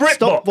board.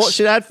 Stop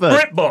watching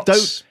adverts. BritBox.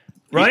 Don't.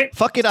 Right?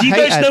 Fucking Do you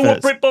hate guys know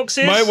what adverts.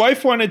 BritBox is? My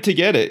wife wanted to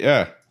get it,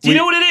 yeah. Do you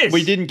know what it is?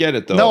 We didn't get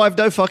it, though. No, I've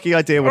no fucking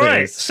idea what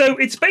it is. So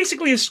it's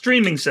basically a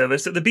streaming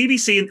service that the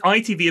BBC and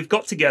ITV have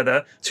got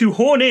together to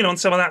horn in on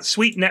some of that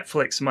sweet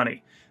Netflix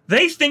money.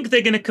 They think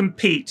they're going to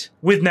compete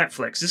with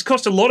Netflix. This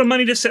cost a lot of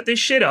money to set this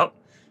shit up.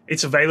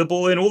 It's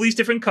available in all these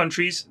different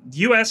countries.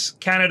 US,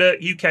 Canada,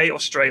 UK,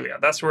 Australia.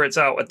 That's where it's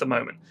out at the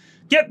moment.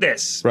 Get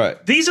this.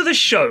 Right. These are the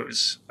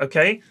shows,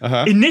 okay?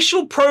 Uh-huh.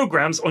 Initial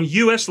programs on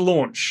US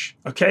launch,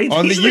 okay?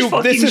 This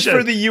is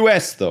for the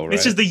US, though, right?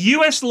 This is the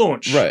US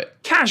launch. Right.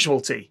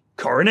 Casualty,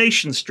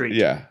 Coronation Street,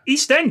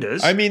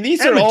 EastEnders. I mean, these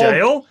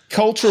Emmerdale, are all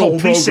cultural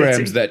Holby programs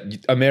City.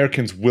 that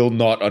Americans will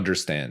not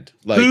understand.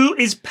 Who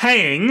is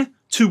paying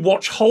to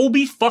watch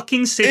Holby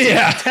fucking City?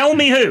 Yeah. Tell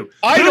me who.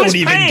 I don't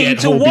even get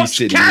to Holby watch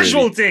City,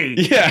 Casualty?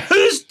 Really. Yeah.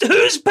 Who's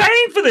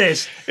paying for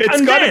this?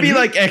 It's got to be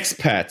like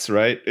expats,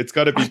 right? It's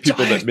got to be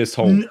people that miss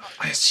home.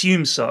 I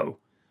assume so.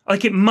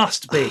 Like it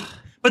must be.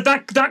 But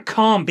that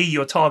can't be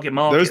your target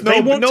market. There's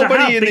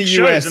nobody in the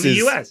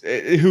US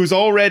who's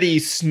already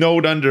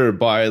snowed under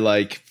by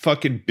like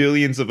fucking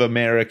billions of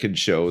American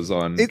shows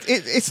on.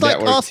 It's like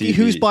asking TV.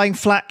 Who's buying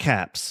flat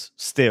caps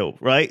still,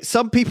 right?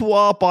 Some people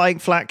are buying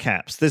flat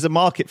caps. There's a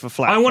market for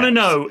flat caps. I want to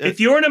know if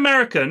you're an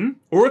American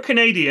or a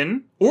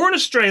Canadian or an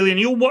Australian,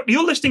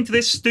 you're listening to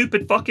this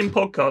stupid fucking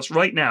podcast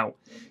right now.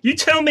 You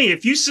tell me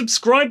if you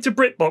subscribe to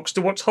BritBox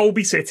to watch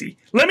Holby City.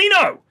 Let me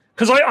know.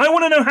 Because I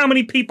want to know how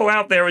many people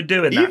out there are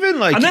doing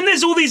that. And then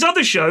there's all these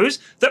other shows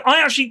that I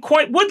actually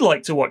quite would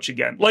like to watch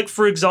again. Like,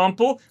 for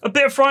example, a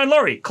bit of Fry and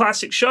Laurie,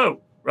 classic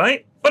show,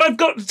 right? But I've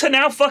got to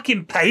now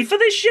fucking pay for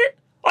this shit?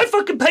 I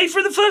fucking paid for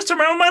it the first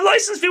time around with my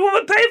license fee. What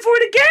am I paying for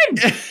it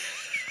again?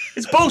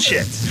 It's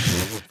bullshit.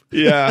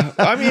 Yeah,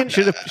 I mean,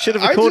 should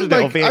have recorded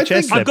it on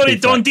VHS. I've got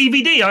it on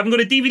DVD. I haven't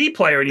got a DVD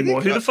player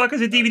anymore. Who the fuck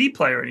has a DVD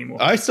player anymore?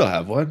 I still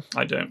have one.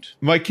 I don't.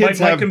 My kids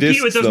my have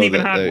computer discs doesn't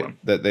even have one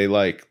that they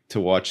like to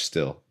watch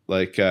still.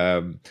 Like,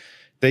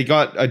 they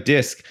got a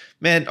disc.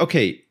 Man,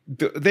 okay,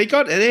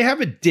 they have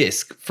a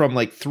disc from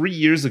like 3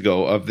 years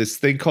ago of this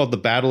thing called the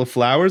Battle of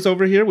Flowers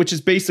over here, which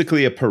is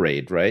basically a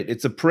parade, right?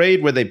 It's a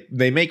parade where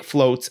they make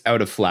floats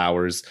out of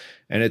flowers,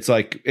 and it's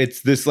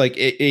this like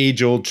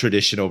age-old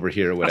tradition over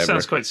here or whatever. That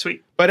sounds quite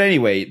sweet. But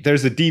anyway,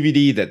 there's a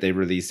DVD that they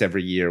release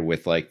every year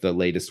with like the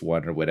latest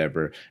one or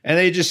whatever, and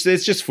it's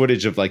just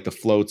footage of like the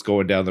floats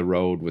going down the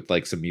road with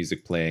like some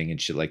music playing and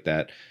shit like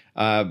that.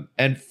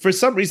 And for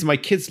some reason, my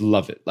kids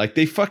love it. Like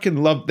they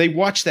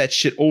watch that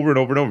shit over and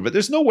over and over. But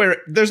there's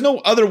no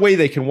other way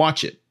they can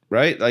watch it,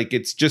 right? Like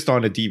it's just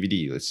on a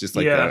DVD. It's just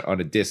like on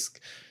a disc.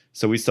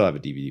 So we still have a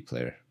DVD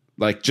player,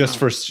 like just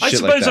for shit like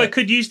that. I suppose I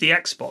could use the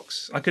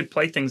Xbox. I could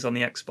play things on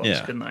the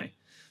Xbox, couldn't I?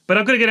 But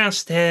I've got to go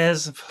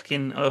downstairs. And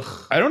fucking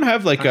ugh. I don't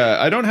have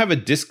a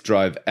disc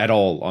drive at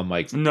all on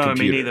my computer. No,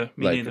 me neither.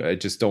 Me neither. I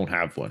just don't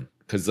have one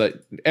because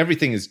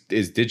everything is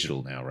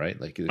digital now,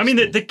 right? Like I mean,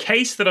 the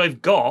case that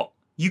I've got.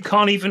 You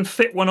can't even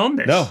fit one on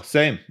this. No,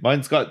 same.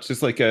 Mine's got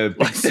just like a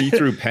big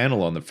see-through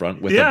panel on the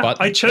front with a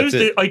button.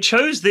 I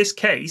chose this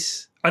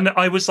case, and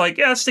I was like,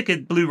 "Yeah, I'll stick a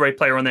Blu-ray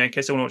player on there in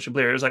case I want to watch a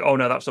Blu-ray." It was like, "Oh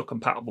no, that's not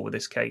compatible with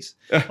this case."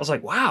 I was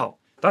like, "Wow,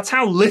 that's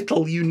how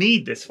little you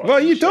need this." Well,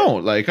 you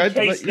don't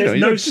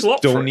you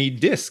just don't need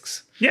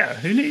discs. Yeah,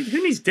 who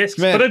needs discs?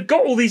 Man. But I've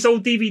got all these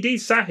old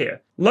DVDs sat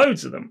here,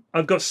 loads of them.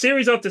 I've got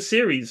series after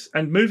series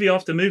and movie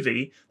after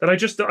movie that I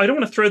don't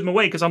want to throw them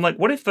away because I'm like,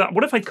 what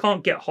if I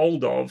can't get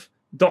hold of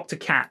Dr.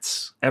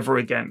 Katz ever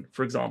again,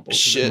 for example?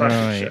 Shit.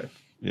 Right.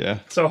 Yeah.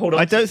 So hold on.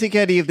 I don't think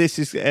any of this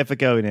is ever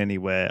going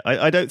anywhere.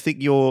 I don't think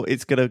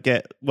it's going to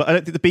get. Well, I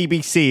don't think the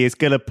BBC is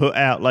going to put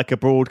out like a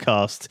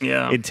broadcast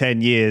in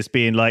 10 years,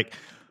 being like,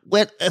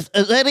 "Well, has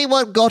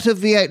anyone got a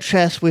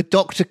VHS with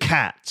Dr.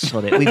 Katz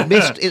on it? We've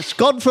missed. It's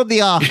gone from the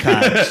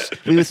archives.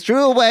 We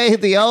threw away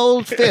the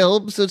old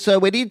films, and so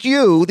we need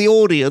you, the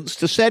audience,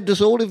 to send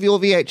us all of your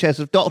VHS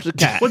of Dr.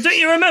 Katz." Well, don't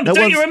you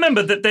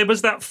remember that there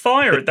was that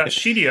fire at that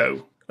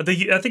studio? I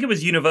think it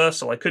was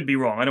Universal. I could be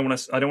wrong. I don't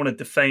want to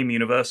defame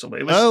Universal. But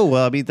it was,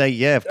 I mean,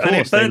 of course, and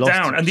it burnt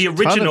down. And the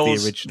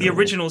the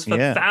originals for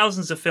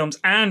thousands of films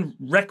and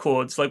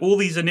records, like all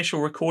these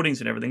initial recordings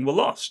and everything, were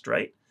lost,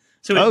 right?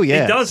 So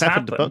it does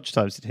happened a bunch of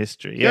times in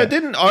history. Yeah,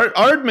 didn't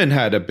Aardman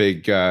had a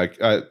big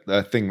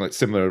thing like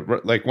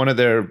similar, like one of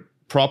their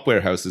prop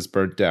warehouses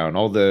burnt down.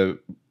 All the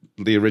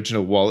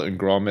original Wallace and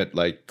Gromit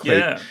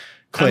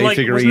clay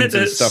figurines wasn't it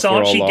and stuff were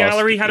all Saatchi lost.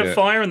 Gallery had a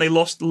fire and they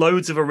lost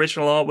loads of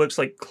original artworks,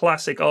 like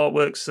classic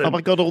artworks. Oh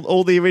my god,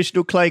 all the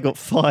original clay got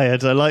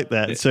fired. I like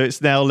that. So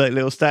it's now like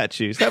little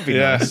statues. That'd be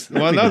nice.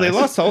 Well, no, they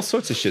lost all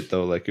sorts of shit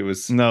though. Like it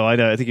was. No, I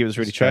know. I think it was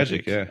really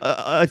tragic. Yeah.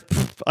 I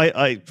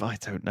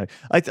don't know.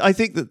 I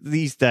think that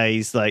these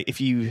days, like if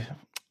you.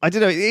 I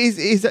don't know. It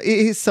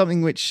is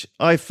something which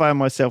I found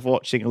myself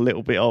watching a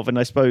little bit of, and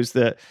I suppose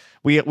that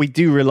we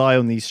do rely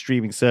on these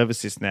streaming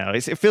services now.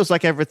 It feels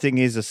like everything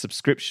is a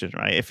subscription,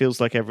 right? It feels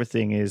like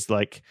everything is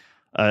like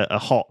a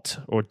hot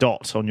or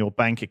dot on your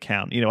bank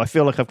account. I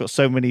feel like I've got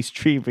so many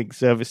streaming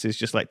services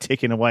just like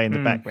ticking away in the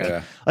background.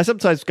 Yeah. I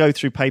sometimes go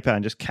through PayPal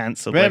and just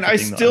cancel. Man, I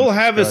still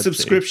have a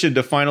subscription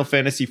to Final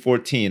Fantasy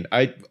 14.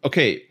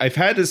 I've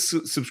had a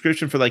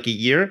subscription for like a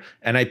year,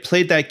 and I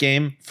played that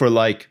game for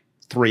like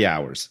 3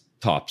 hours.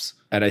 Tops,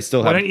 and I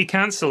still have. Why don't you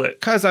cancel it?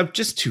 Because I'm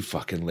just too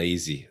fucking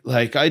lazy.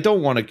 Like I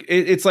don't want to.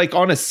 It's like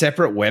on a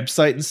separate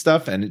website and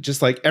stuff, and it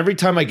just like every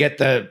time I get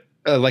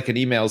like an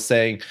email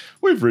saying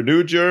we've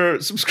renewed your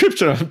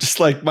subscription, I'm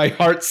just like my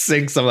heart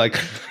sinks. I'm like,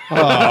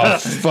 oh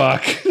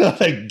fuck, not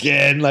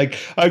again. Like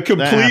I've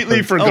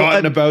completely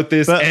forgotten about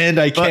this, and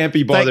I can't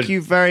be bothered. Thank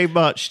you very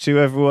much to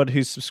everyone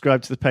who's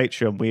subscribed to the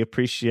Patreon. We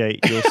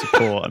appreciate your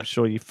support. I'm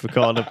sure you've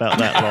forgotten about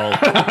that, lol.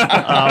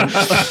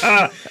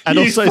 And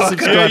also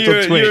subscribe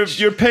to Twitch.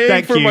 You're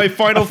paying for my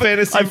Final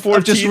Fantasy 14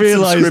 I've just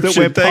realised that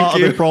we're part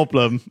of the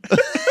problem.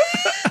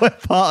 We're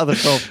part of the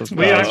problem.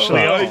 We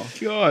actually are. Oh my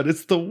God,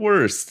 it's the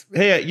worst.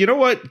 Hey, you know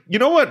what? You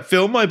know what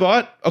film I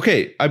bought?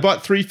 Okay, I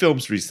bought 3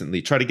 films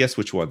recently. Try to guess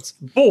which ones.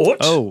 Bought?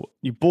 Oh,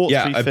 you bought 3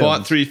 films? Yeah, I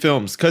bought 3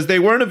 films because they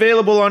weren't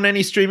available on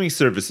any streaming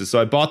services, so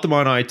I bought them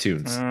on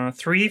iTunes.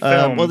 3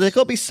 films. Well, there's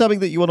got to be something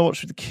that you want to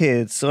watch with the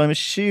kids, so I'm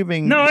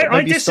assuming... No,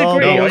 I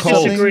disagree. No, I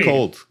disagree.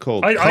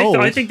 Cold.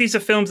 I think these are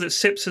films that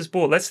Sips has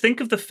bought. Let's think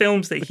of the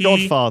films that he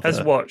Godfather.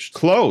 has watched.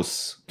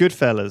 Close.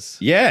 Goodfellas.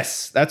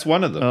 Yes, that's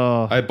one of them.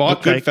 I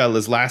bought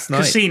Goodfellas last night.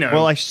 Casino.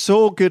 Well, I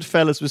saw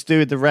Goodfellas was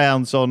doing the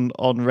rounds on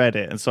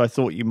Reddit, and so I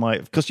thought you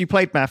might, because you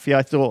played Mafia.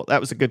 I thought that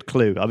was a good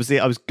clue. I was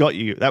got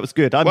you. That was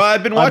good.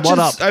 I've been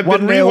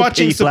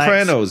rewatching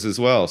Sopranos as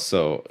well.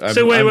 So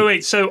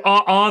wait. So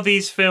are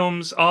these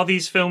films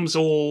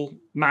all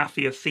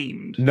mafia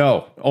themed?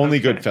 No, only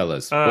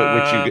Goodfellas,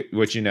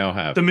 which you now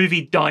have. The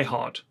movie Die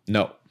Hard.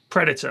 No.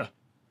 Predator.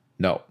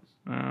 No.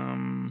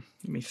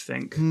 Let me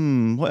think.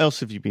 What else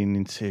have you been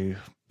into?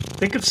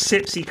 Think of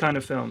Sipsy kind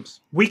of films.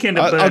 Weekend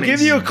at Bernie's. I'll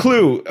give you a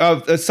clue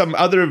of some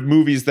other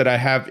movies that I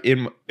have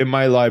in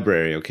my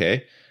library,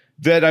 okay?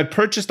 That I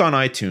purchased on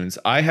iTunes.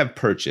 I have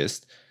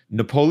purchased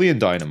Napoleon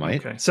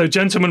Dynamite. Okay. So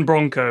Gentleman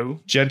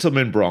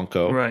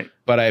Bronco. Right.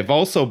 But I've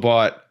also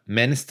bought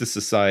Menace to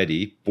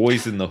Society,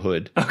 Boys in the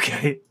Hood.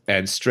 Okay.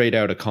 And Straight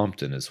Outta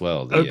Compton as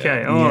well.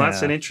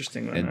 That's an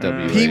interesting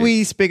one.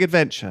 Pee-wee's Big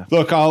Adventure.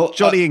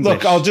 Johnny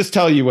English. I'll just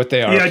tell you what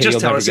they are. Yeah, just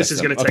tell us. This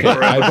is going to take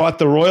forever. I bought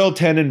the Royal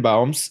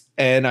Tenenbaums,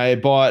 and I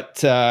bought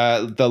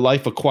The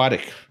Life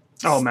Aquatic.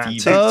 Oh man,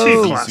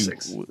 two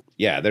classics.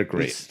 Yeah, they're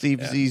great. Steve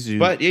Zissou.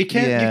 But you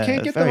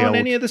can't get them on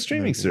any of the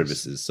streaming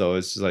services. So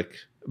it's just like,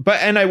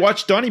 and I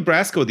watched Donnie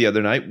Brasco the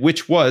other night,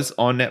 which was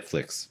on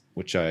Netflix,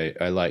 which I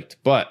liked.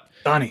 But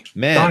Donnie, take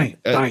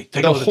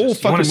the whole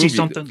fucking movie. See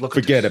something?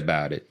 Forget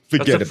about it.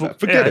 Forget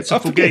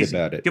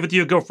about it. Give it to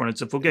your girlfriend.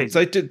 It's a fugazi. It's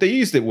like they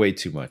used it way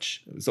too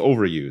much. It's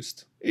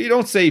overused. You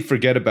don't say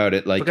forget about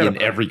it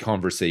every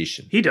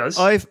conversation. He does.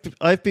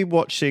 I've been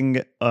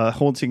watching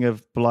Haunting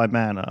of Bly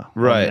Manor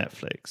on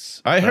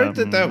Netflix. I heard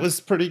that was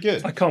pretty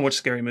good. I can't watch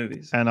scary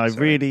movies. And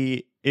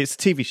it's a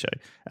TV show,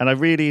 and I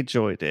really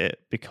enjoyed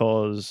it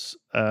because,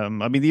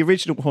 the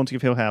original Haunting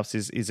of Hill House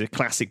is a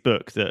classic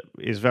book that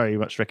is very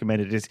much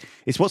recommended.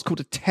 It's what's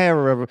called a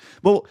terror.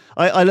 Well,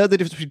 I learned the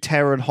difference between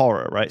terror and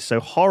horror, right? So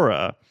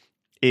horror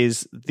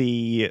is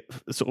the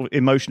sort of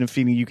emotion and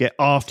feeling you get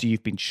after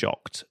you've been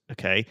shocked,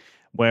 okay?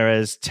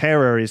 Whereas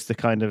terror is the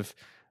kind of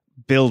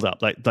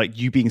build-up, like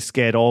you being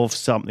scared of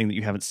something that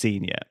you haven't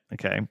seen yet,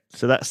 okay?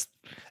 So that's...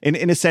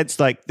 In a sense,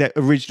 like the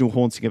original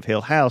Haunting of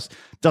Hill House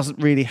doesn't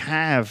really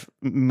have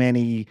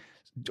many,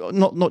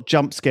 not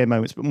jump scare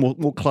moments, but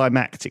more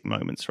climactic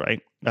moments,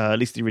 right? At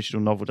least the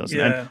original novel doesn't.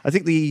 Yeah. And I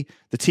think the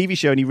TV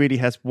show only really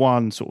has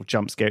one sort of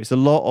jump scare. It's a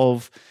lot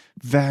of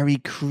very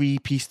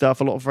creepy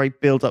stuff, a lot of very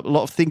build up, a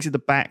lot of things in the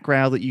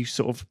background that you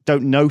sort of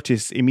don't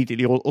notice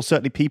immediately, or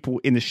certainly people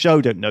in the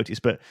show don't notice,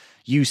 but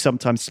you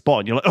sometimes spot,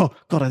 and you're like, oh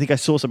God, I think I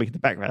saw something in the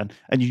background,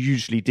 and you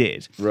usually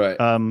did. Right.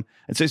 And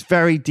so it's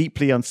very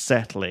deeply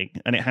unsettling,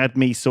 and it had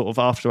me sort of,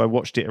 after I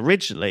watched it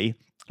originally,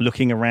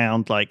 looking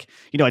around, like,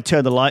 I'd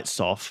turn the lights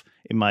off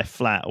in my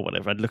flat or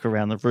whatever, I'd look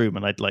around the room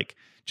and I'd like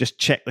just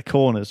check the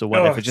corners or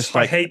whatever.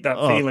 I hate that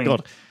feeling.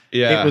 God.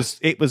 Yeah,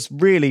 it was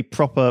really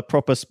proper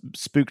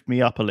spooked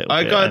me up a little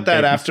bit. I got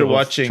that after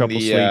watching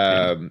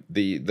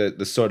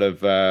the sort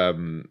of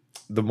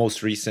the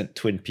most recent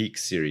Twin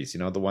Peaks series.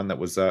 The one that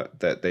was the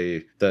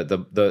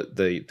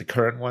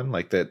current one,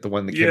 like the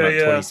one that came out in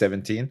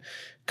 2017.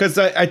 Because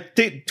I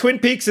think Twin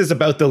Peaks is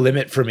about the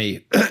limit for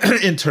me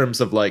in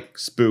terms of like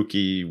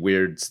spooky,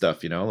 weird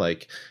stuff.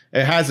 Like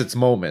it has its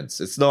moments.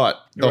 It's not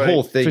the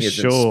whole thing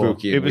isn't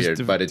spooky and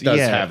weird, but it does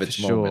have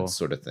its moments,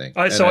 sort of thing.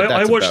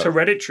 I watched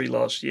Hereditary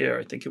last year.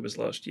 I think it was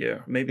last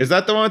year. Maybe is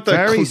that the one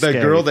with the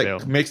girl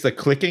that makes the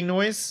clicking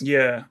noise?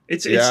 Yeah,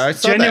 it's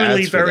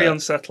genuinely very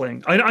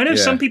unsettling. I know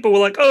some people were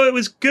like, "Oh, it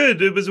was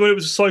good. It was when it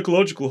was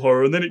psychological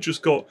horror, and then it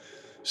just got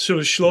sort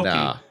of schlocky."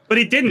 Nah. But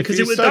it didn't, because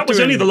that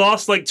was only the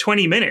last like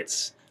 20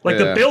 minutes. Like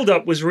the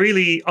build-up was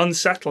really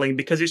unsettling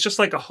because it's just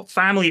like a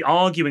family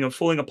arguing and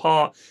falling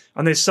apart,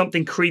 and there's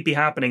something creepy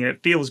happening, and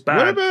it feels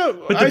bad.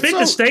 But the bit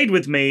that stayed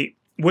with me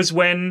was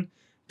when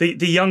the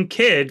young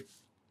kid,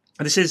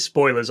 and this is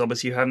spoilers,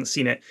 obviously you haven't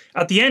seen it.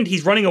 At the end,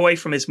 he's running away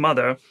from his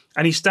mother,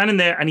 and he's standing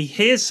there, and he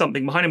hears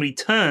something behind him, and he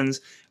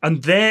turns,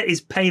 and there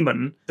is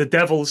Payman, the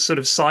devil's sort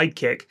of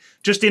sidekick,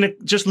 just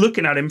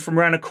looking at him from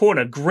around a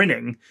corner,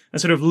 grinning and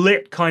sort of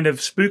lit kind of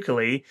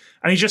spookily,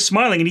 and he's just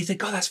smiling, and you think,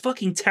 "God, that's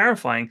fucking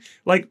terrifying."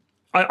 Like,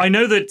 I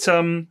know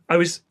that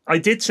I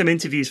did some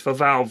interviews for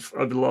Valve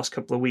over the last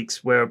couple of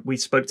weeks where we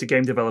spoke to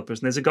game developers,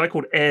 and there's a guy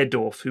called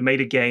Airdorf who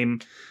made a game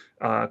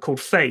called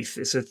Faith.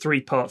 It's a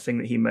 3-part thing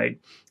that he made,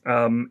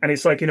 and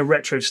it's like in a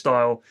retro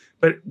style.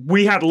 But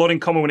we had a lot in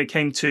common when it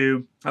came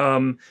to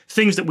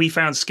things that we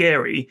found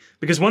scary,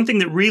 because one thing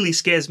that really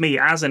scares me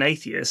as an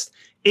atheist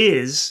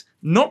is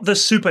not the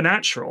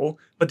supernatural,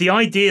 but the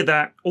idea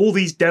that all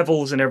these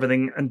devils and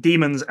everything and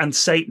demons and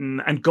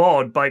Satan and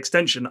God by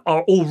extension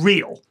are all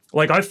real.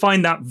 Like, I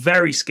find that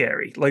very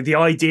scary. Like, the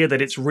idea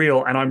that it's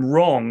real and I'm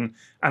wrong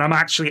and I'm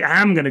actually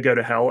am going to go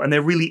to hell and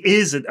there really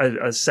is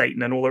a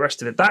Satan and all the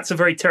rest of it. That's a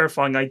very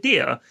terrifying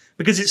idea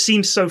because it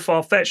seems so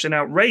far-fetched and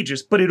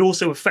outrageous, but it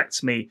also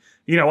affects me.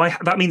 You know,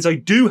 that means I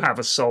do have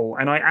a soul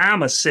and I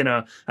am a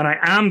sinner and I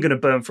am going to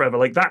burn forever.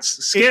 Like, that's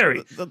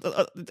scary.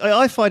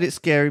 I find it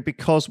scary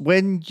because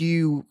when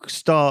you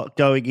start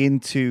going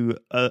into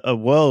a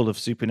world of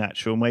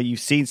supernatural and where you've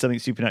seen something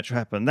supernatural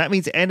happen, that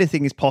means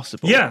anything is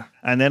possible. Yeah.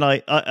 And then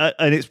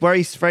and it's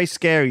very, very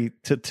scary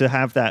to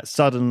have that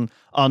sudden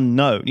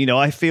unknown. You know,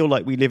 I feel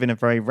like we live in a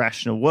very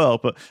rational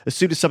world, but as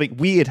soon as something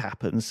weird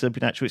happens,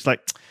 supernatural, it's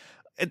like,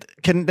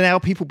 can now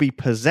people be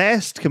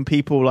possessed? Can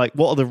people, like,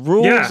 what are the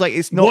rules? Yeah. Like,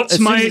 it's not,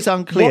 it's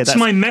unclear. What's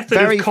my method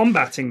of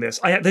combating this?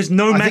 There's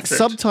no method. I think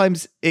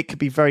sometimes it could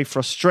be very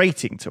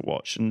frustrating to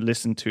watch and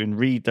listen to and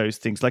read those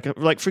things. Like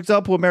for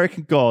example,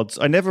 American Gods.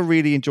 I never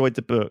really enjoyed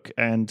the book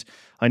and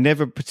I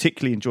never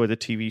particularly enjoyed the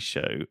TV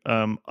show.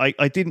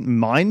 I didn't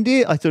mind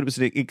it. I thought it was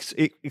an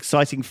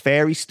exciting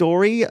fairy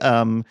story,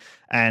 and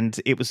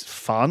it was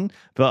fun.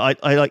 But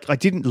I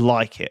didn't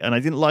like it, and I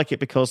didn't like it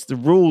because the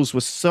rules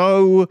were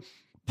so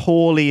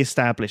poorly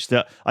established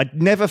that I'd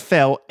never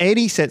felt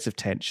any sense of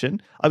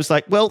tension. I was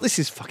like, well, this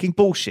is fucking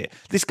bullshit.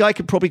 This guy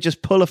could probably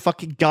just pull a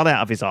fucking gun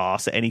out of his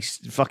ass at any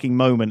fucking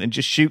moment and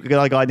just shoot a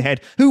guy in the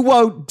head who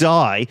won't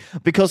die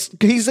because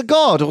he's a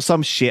god or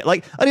some shit.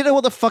 Like, I didn't know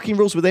what the fucking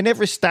rules were. They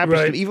never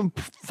established them even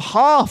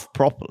half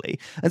properly.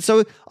 And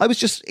so I was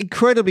just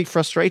incredibly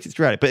frustrated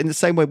throughout it. But in the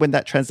same way, when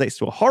that translates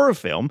to a horror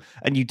film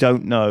and you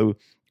don't know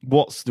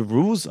what the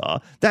rules are,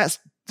 that's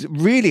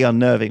really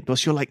unnerving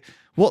because you're like,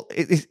 what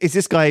is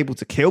this guy able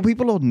to kill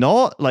people or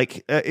not?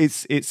 Like,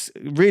 it's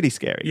really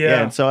scary.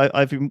 Yeah. And so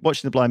I've been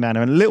watching The Blind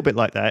Manor and a little bit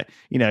like that,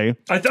 you know,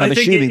 I'm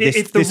assuming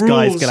this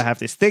guy's going to have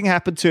this thing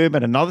happen to him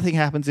and another thing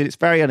happens and it's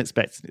very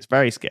unexpected. It's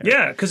very scary.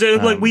 Yeah, because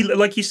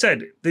like you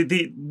said,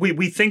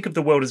 we think of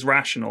the world as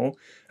rational,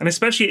 and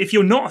especially if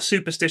you're not a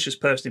superstitious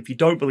person, if you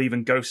don't believe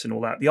in ghosts and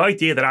all that, the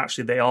idea that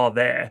actually they are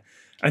there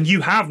and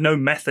you have no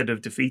method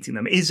of defeating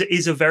them is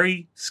a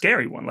very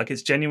scary one. Like,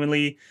 it's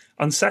genuinely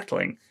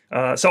unsettling.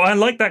 So I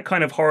like that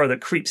kind of horror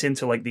that creeps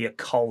into like the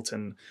occult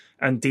and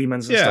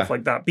demons and stuff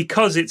like that,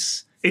 because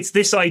it's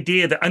this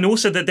idea that, and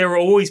also that there are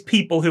always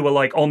people who are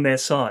like on their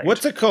side.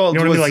 What's it called?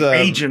 You know what I mean? Like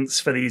agents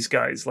for these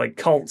guys, like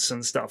cults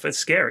and stuff. It's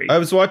scary. I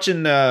was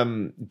watching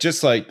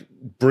just like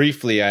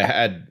briefly. I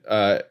had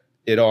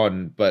it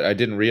on, but I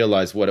didn't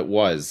realize what it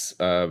was.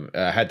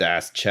 I had to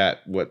ask chat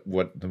what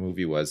the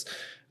movie was,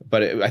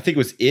 but I think it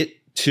was It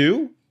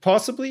 2,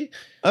 possibly.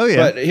 Oh yeah.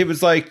 But he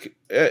was like,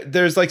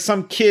 there's like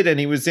some kid and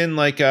he was in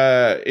like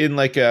a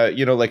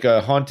you know, like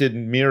a haunted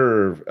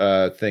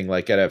mirror thing,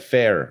 like at a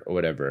fair or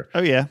whatever.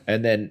 Oh yeah.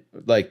 And then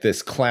like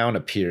this clown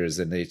appears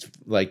and he's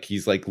like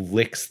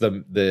licks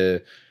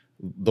the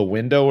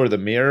window or the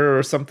mirror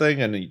or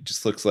something, and he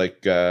just looks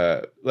like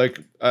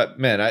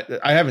man,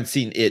 I haven't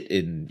seen it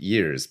in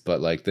years,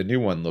 but like the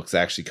new one looks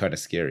actually kind of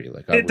scary.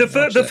 Like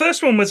the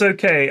first one was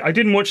okay. I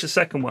didn't watch the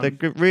second one.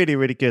 They're really,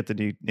 really good, the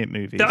new It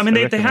movies. I mean,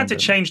 they had to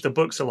change the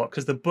books a lot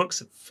because the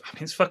books, I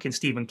mean, it's fucking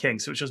Stephen King,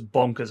 so it's just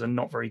bonkers and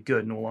not very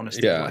good in all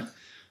honesty. Yeah. Like,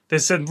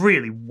 there's some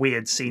really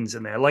weird scenes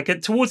in there.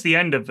 Like towards the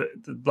end of it,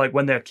 like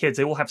when they're kids,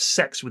 they all have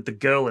sex with the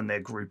girl in their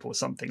group or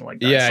something like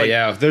that. Yeah, like,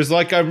 yeah. There's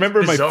like, I remember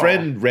bizarre. My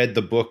friend read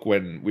the book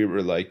when we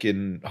were like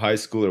in high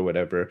school or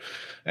whatever,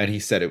 and he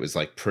said it was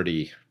like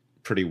pretty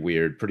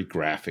weird, pretty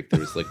graphic. There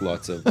was like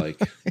lots of like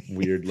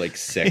weird like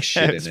sex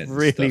shit in it. It's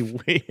really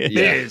weird. It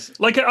is.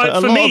 Like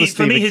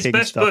for me, his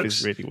best books,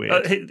 is really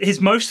weird.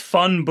 His most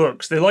fun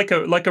books. They're like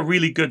a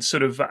really good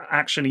sort of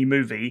action-y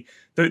movie.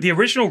 The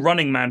original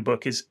Running Man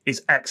book is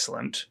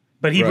excellent.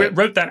 But he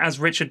wrote that as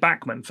Richard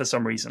Bachman for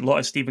some reason, a lot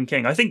of Stephen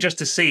King. I think just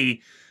to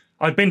see,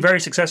 I've been very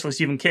successful as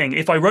Stephen King.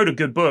 If I wrote a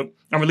good book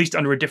and released it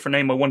under a different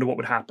name, I wonder what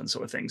would happen,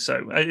 sort of thing.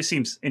 So it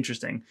seems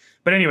interesting.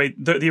 But anyway,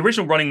 the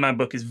original Running Man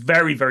book is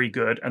very, very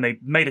good, and they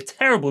made a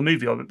terrible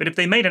movie of it. But if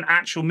they made an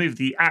actual movie,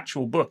 the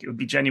actual book, it would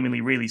be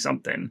genuinely really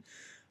something.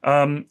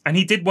 And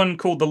he did one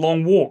called The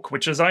Long Walk,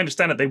 which, as I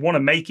understand it, they want to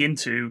make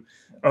into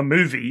a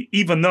movie,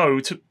 even though,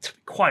 to be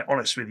quite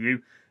honest with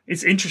you,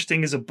 it's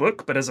interesting as a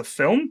book, but as a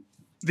film,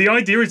 the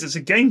idea is it's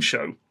a game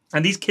show,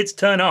 and these kids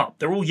turn up.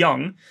 They're all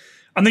young,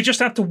 and they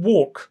just have to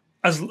walk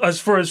as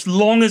for as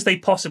long as they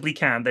possibly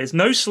can. There's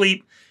no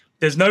sleep.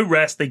 There's no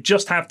rest. They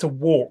just have to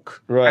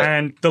walk. Right.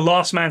 And the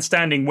last man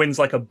standing wins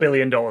like $1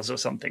 billion or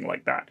something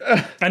like that.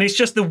 And it's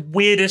just the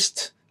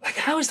weirdest. Like,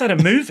 how is that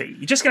a movie?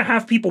 You're just going to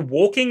have people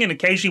walking, and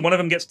occasionally one of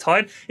them gets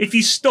tired. If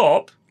you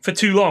stop for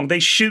too long, they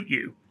shoot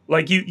you.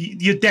 Like,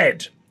 you're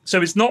dead.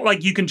 So it's not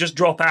like you can just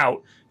drop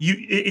out.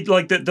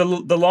 Like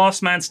the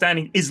last man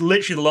standing is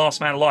literally the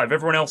last man alive.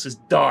 Everyone else has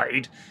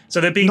died.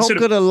 So they're being not sort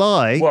of... gonna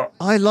lie. What?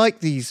 I like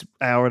these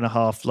hour and a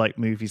half like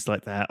movies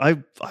like that. I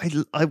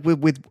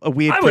with a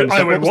weird.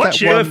 I would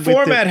watch it. The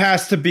format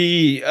has to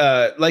be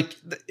like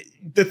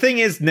the thing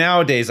is,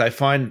 nowadays I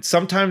find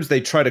sometimes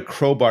they try to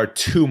crowbar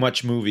too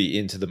much movie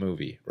into the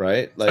movie,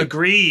 right? Like,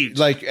 agreed.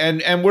 Like,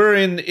 and we're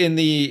in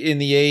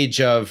the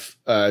age of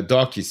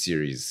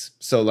docuseries,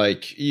 so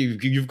like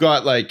you've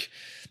got like.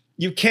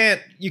 You can't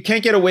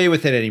get away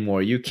with it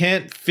anymore. You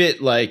can't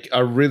fit like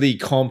a really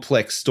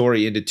complex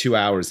story into 2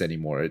 hours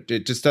anymore.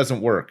 It just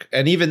doesn't work.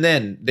 And even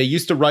then, they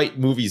used to write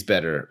movies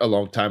better a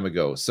long time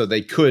ago, so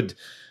they could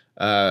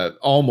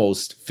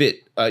almost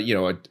fit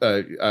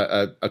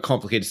a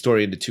complicated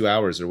story into 2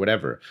 hours or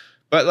whatever.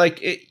 But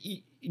like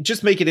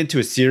just make it into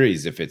a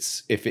series if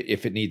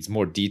it needs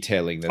more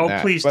detailing than that.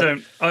 Oh, please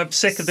don't. I'm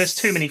sick of this.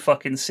 Too many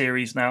fucking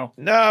series now.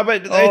 No,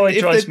 but it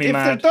drives me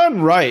mad. If they're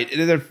done right,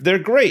 they're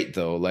great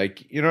though.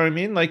 Like, you know what I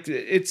mean? Like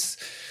it's.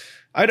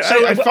 We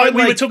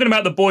were talking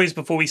about The Boys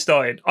before we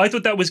started. I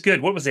thought that was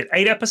good. What was it?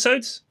 8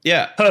 episodes?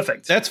 Yeah.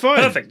 Perfect. That's fine.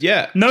 Perfect.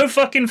 Yeah. No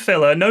fucking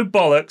filler. No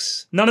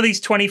bollocks. None of these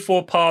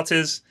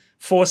 24-parters.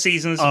 4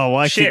 seasons. Oh,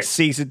 I think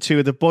season 2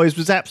 of The Boys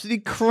was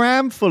absolutely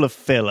cram full of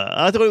filler.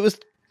 I thought it was.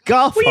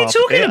 What are you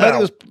talking about? I think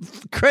it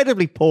was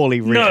incredibly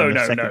poorly written.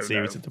 The second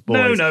series of The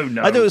Boys.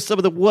 No. I thought it was some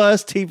of the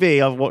worst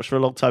TV I've watched for a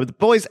long time. The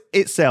Boys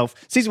itself,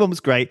 season 1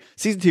 was great.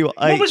 Season 2,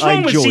 I enjoyed it. What was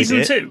wrong with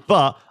season 2?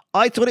 But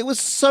I thought it was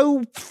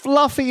so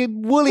fluffy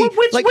and woolly.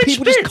 Which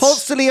people bits? just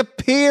constantly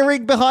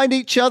appearing behind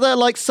each other.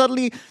 Like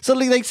suddenly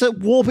they start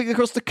warping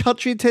across the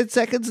country in 10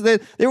 seconds.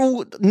 And they're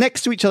all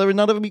next to each other and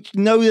none of them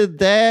know they're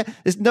there.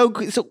 It's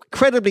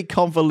incredibly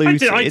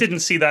convoluted. I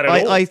didn't see that at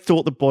all. I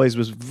thought The Boys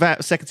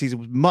second season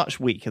was much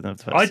weaker than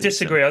the first. I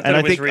disagree. I thought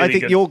it was really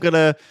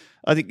good.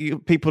 I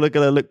think people are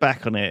going to look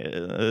back on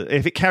it.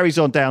 If it carries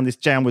on down this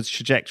downwards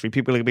trajectory,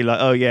 people are going to be like,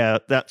 oh, yeah,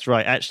 that's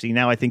right. Actually,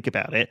 now I think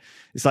about it.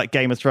 It's like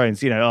Game of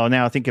Thrones.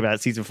 Now I think about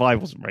it. Season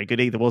 5 wasn't very good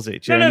either, was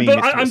it? But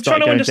I'm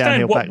trying to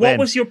understand what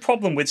was your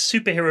problem with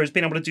superheroes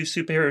being able to do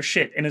superhero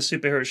shit in a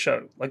superhero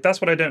show? Like, that's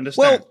what I don't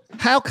understand. Well,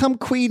 how come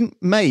Queen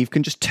Maeve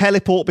can just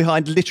teleport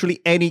behind literally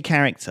any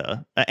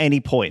character at any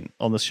point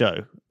on the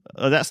show?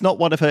 That's not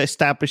one of her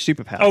established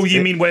superpowers. Oh,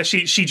 you mean where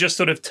she just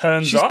sort of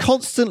turns up? She's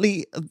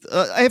constantly...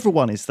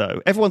 everyone is,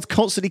 though. Everyone's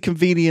constantly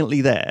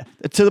conveniently there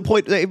to the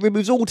point that it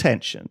removes all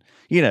tension.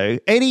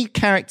 Any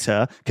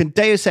character can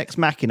Deus Ex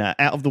Machina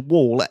out of the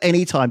wall at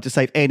any time to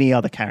save any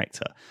other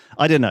character.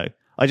 I don't know.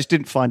 I just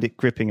didn't find it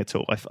gripping at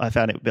all. I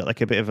found it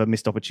a bit of a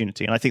missed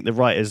opportunity. And I think the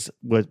writers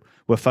were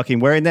fucking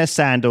wearing their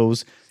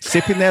sandals,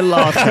 sipping their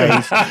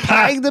lattes,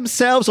 patting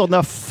themselves on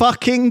the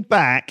fucking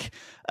back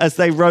as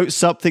they wrote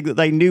something that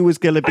they knew was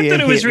going to be a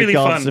hit,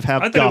 regardless of how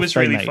I thought it was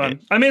really fun.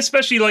 I mean,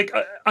 especially like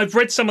I've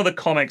read some of the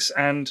comics,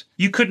 and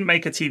you couldn't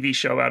make a TV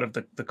show out of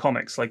the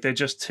comics. Like they're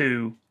just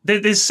too.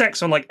 There's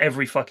sex on like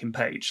every fucking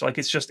page. Like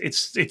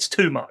it's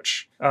too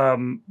much. I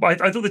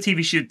thought the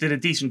TV show did a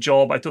decent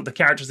job. I thought the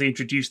characters they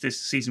introduced this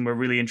season were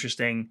really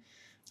interesting.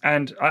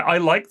 And I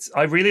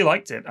really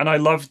liked it, and I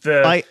loved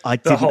the. I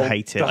didn't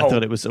hate it. I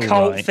thought it was all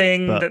cult right,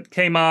 thing that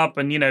came up,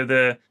 and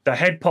the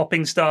head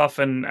popping stuff,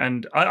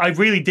 and I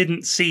really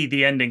didn't see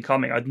the ending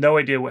coming. I had no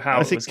idea how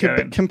it was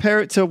going.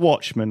 Compare it to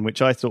Watchmen,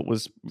 which I thought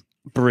was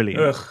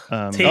brilliant.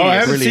 I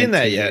haven't seen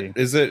that yet.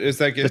 Is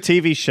that good? The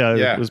TV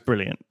show was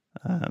brilliant.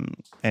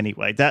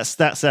 Anyway,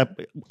 that's our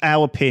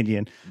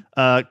opinion.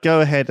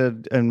 Go ahead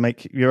and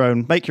make your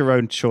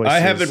own choices. I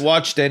haven't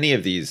watched any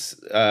of these.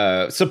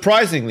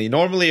 Surprisingly,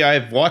 normally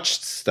I've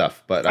watched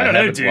stuff, but I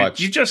haven't watched.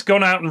 You've just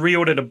gone out and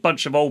reordered a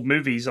bunch of old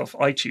movies off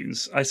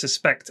iTunes, I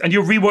suspect, and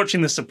you're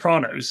rewatching The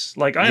Sopranos.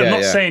 Like I am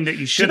not saying that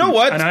you shouldn't. You know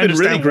what's been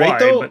really great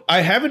though? But I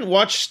haven't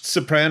watched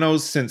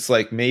Sopranos since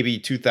like maybe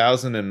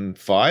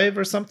 2005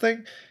 or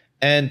something.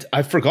 And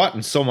I've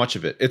forgotten so much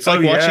of it. It's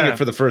like watching it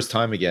for the first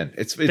time again.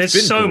 There's been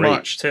so great.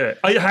 much to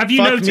it. Have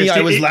you noticed?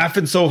 I was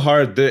laughing so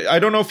hard. I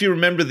don't know if you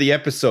remember the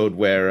episode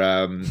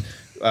where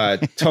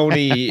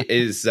Tony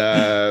is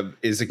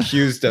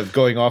accused of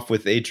going off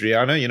with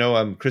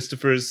Adriana.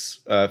 Christopher's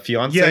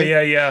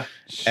fiance. Yeah.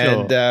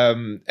 Sure.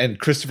 And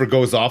Christopher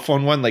goes off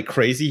on one like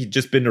crazy. He'd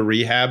just been to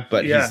rehab,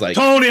 but he's like,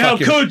 Tony, how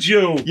could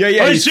you?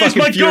 Yeah. He's fucking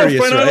my furious,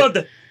 girlfriend. right? I loved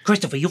it.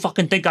 Christopher, you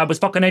fucking think I was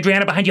fucking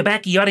Adriana behind your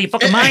back? Are you out of your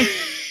fucking mind?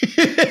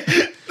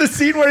 The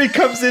scene where he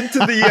comes into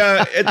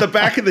the at the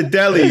back of the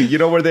deli,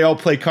 where they all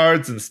play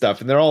cards and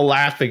stuff, and they're all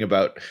laughing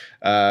about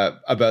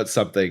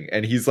something,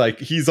 and he's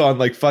on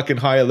like fucking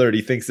high alert.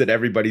 He thinks that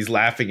everybody's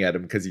laughing at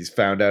him because he's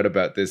found out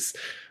about this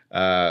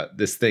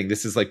thing.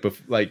 This is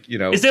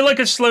Is there like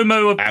a slow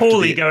mo of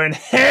Paulie going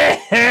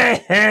laughing?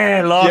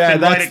 Yeah,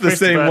 that's the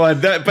same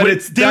one.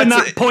 It's doing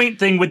that point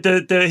thing with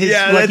his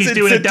he's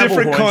doing a devil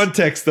different voice.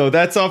 Context though.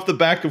 That's off the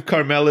back of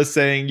Carmela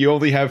saying you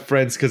only have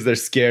friends because they're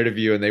scared of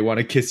you and they want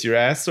to kiss your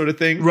ass, sort of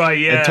thing. Right?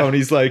 Yeah. And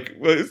Tony's like,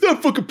 well, it's not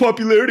a fucking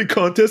popularity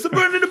contest. I'm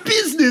running a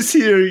business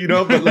here,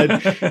 But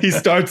like he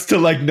starts to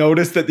like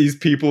notice that these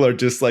people are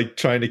just like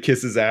trying to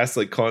kiss his ass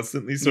like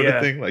constantly, sort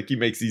of thing. Like he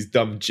makes these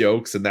dumb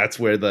jokes, and that's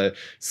where the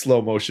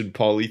slow motion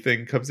Paulie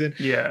thing comes in.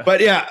 Yeah.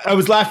 But yeah, I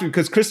was laughing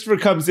because Christopher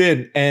comes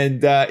in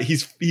and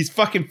he's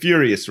fucking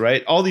furious,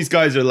 right? All these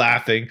guys are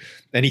laughing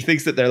and he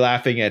thinks that they're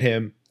laughing at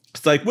him.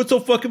 It's like, what's so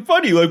fucking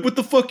funny? Like, what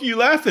the fuck are you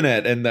laughing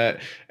at? And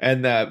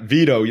that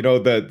Vito, you know,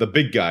 the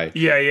big guy.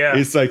 Yeah.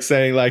 He's like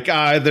saying like,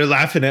 they're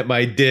laughing at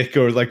my dick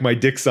or like my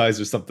dick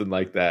size or something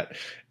like that.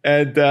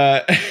 And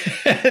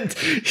and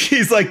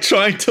he's like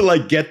trying to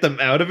like get them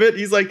out of it.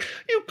 He's like,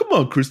 come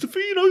on, Christopher,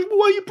 you know,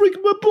 why are you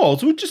breaking my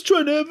balls? We're just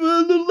trying to have a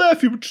little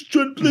laugh here. We're just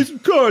trying to play some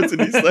cards.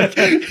 And he's like,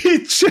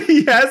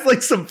 he has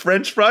like some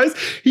French fries.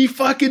 He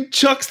fucking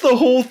chucks the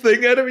whole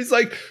thing at him. He's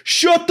like,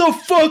 shut the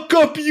fuck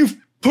up, you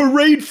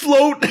parade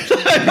float.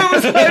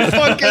 I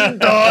fucking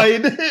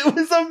died. It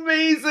was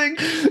amazing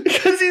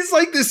because he's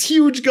like this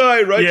huge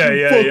guy, right?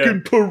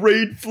 Fucking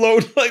parade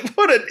float. Like,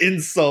 what an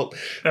insult.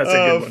 That's a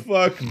good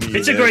one. Fuck me.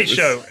 It's a great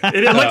show.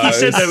 Like you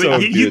said, though,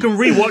 you can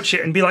rewatch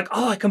it and be like,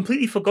 oh, I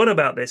completely forgot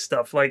about this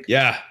stuff. Like,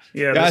 yeah,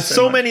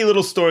 so many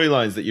little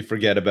storylines that you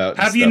forget about.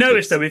 Have you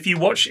noticed though, if you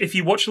watch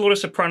a lot of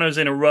Sopranos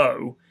in a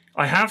row,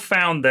 I have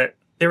found that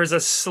there is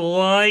a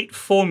slight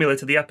formula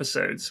to the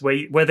episodes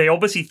where they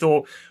obviously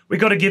thought, we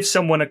got to give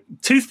someone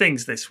two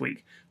things this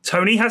week.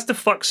 Tony has to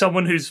fuck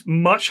someone who's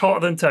much hotter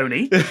than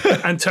Tony,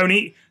 and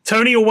Tony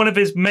or one of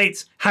his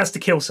mates has to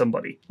kill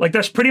somebody. Like,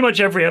 that's pretty much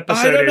every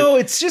episode. I don't know.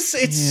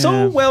 It's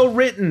so well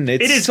written.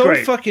 It is so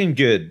great. Fucking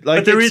good. Like,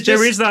 but there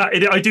is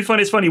that. I do find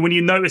it's funny when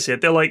you notice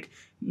it. They're like,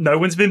 no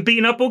one's been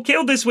beaten up or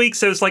killed this week,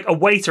 so it's like a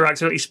waiter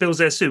accidentally spills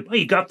their soup. Hey,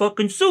 you got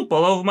fucking soup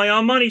all over my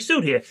Armani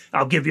suit here.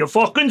 I'll give you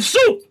fucking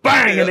soup.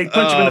 Bang! And they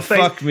punch him in the face.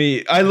 Fuck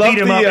me. I love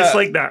beat him up. It's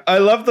like that. I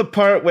love the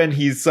part when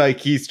he's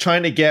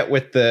trying to get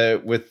with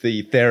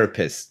the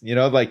therapist. You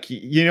know, like,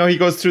 you know, he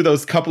goes through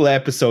those couple of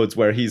episodes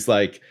where he's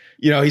like,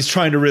 you know, he's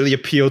trying to really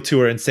appeal to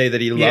her and say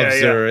that he loves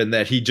her and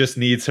that he just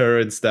needs her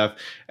and stuff.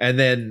 And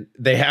then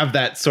they have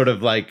that sort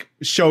of like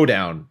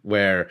showdown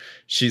where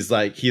he's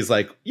like,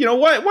 you know,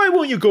 why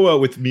won't you go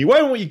out with me?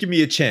 Why won't you give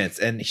me a chance?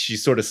 And she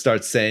sort of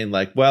starts saying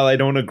like, well, I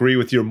don't agree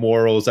with your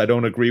morals. I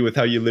don't agree with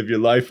how you live your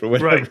life or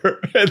whatever.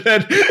 Right. And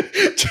then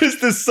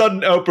just this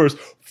sudden outburst,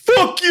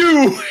 fuck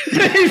you!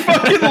 And he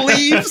fucking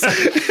leaves.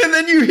 And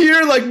then you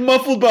hear like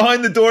muffled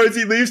behind the door as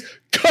he leaves,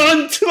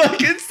 cunt!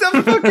 Like, it's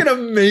so fucking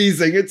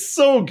amazing. It's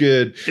so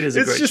good. It is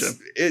a great show.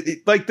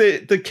 Like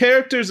the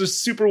characters are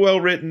super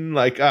well written.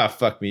 Like,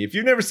 fuck me. If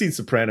you've never seen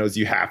Sopranos,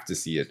 you have to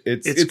see it.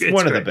 It's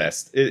one of the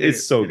best.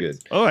 It's so good.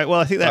 All right.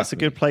 Well, I think that's a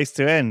good place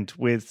to end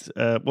with,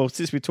 well,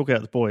 since we talk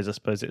about the boys, I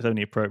suppose it's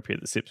only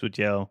appropriate that Sips would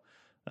yell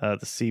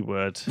the C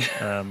word.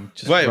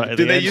 Just Wait, right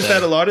do they use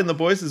that a lot in The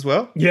Boys as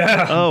well?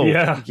 Yeah. Oh,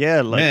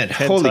 yeah. Like man,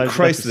 holy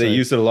Christ, they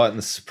use it a lot in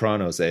The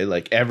Sopranos, eh?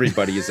 Like,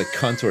 everybody is a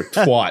cunt or a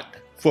twat.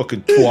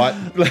 Fucking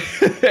twat.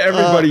 Like,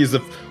 everybody is a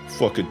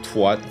fucking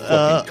twat.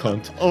 Fucking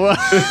cunt. All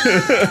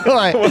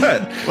right.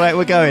 What? Right,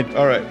 we're going.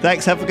 All right.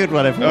 Thanks. Have a good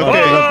one, everyone.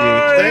 Okay.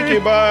 Love you. Thank you.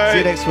 Bye. See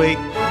you next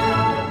week.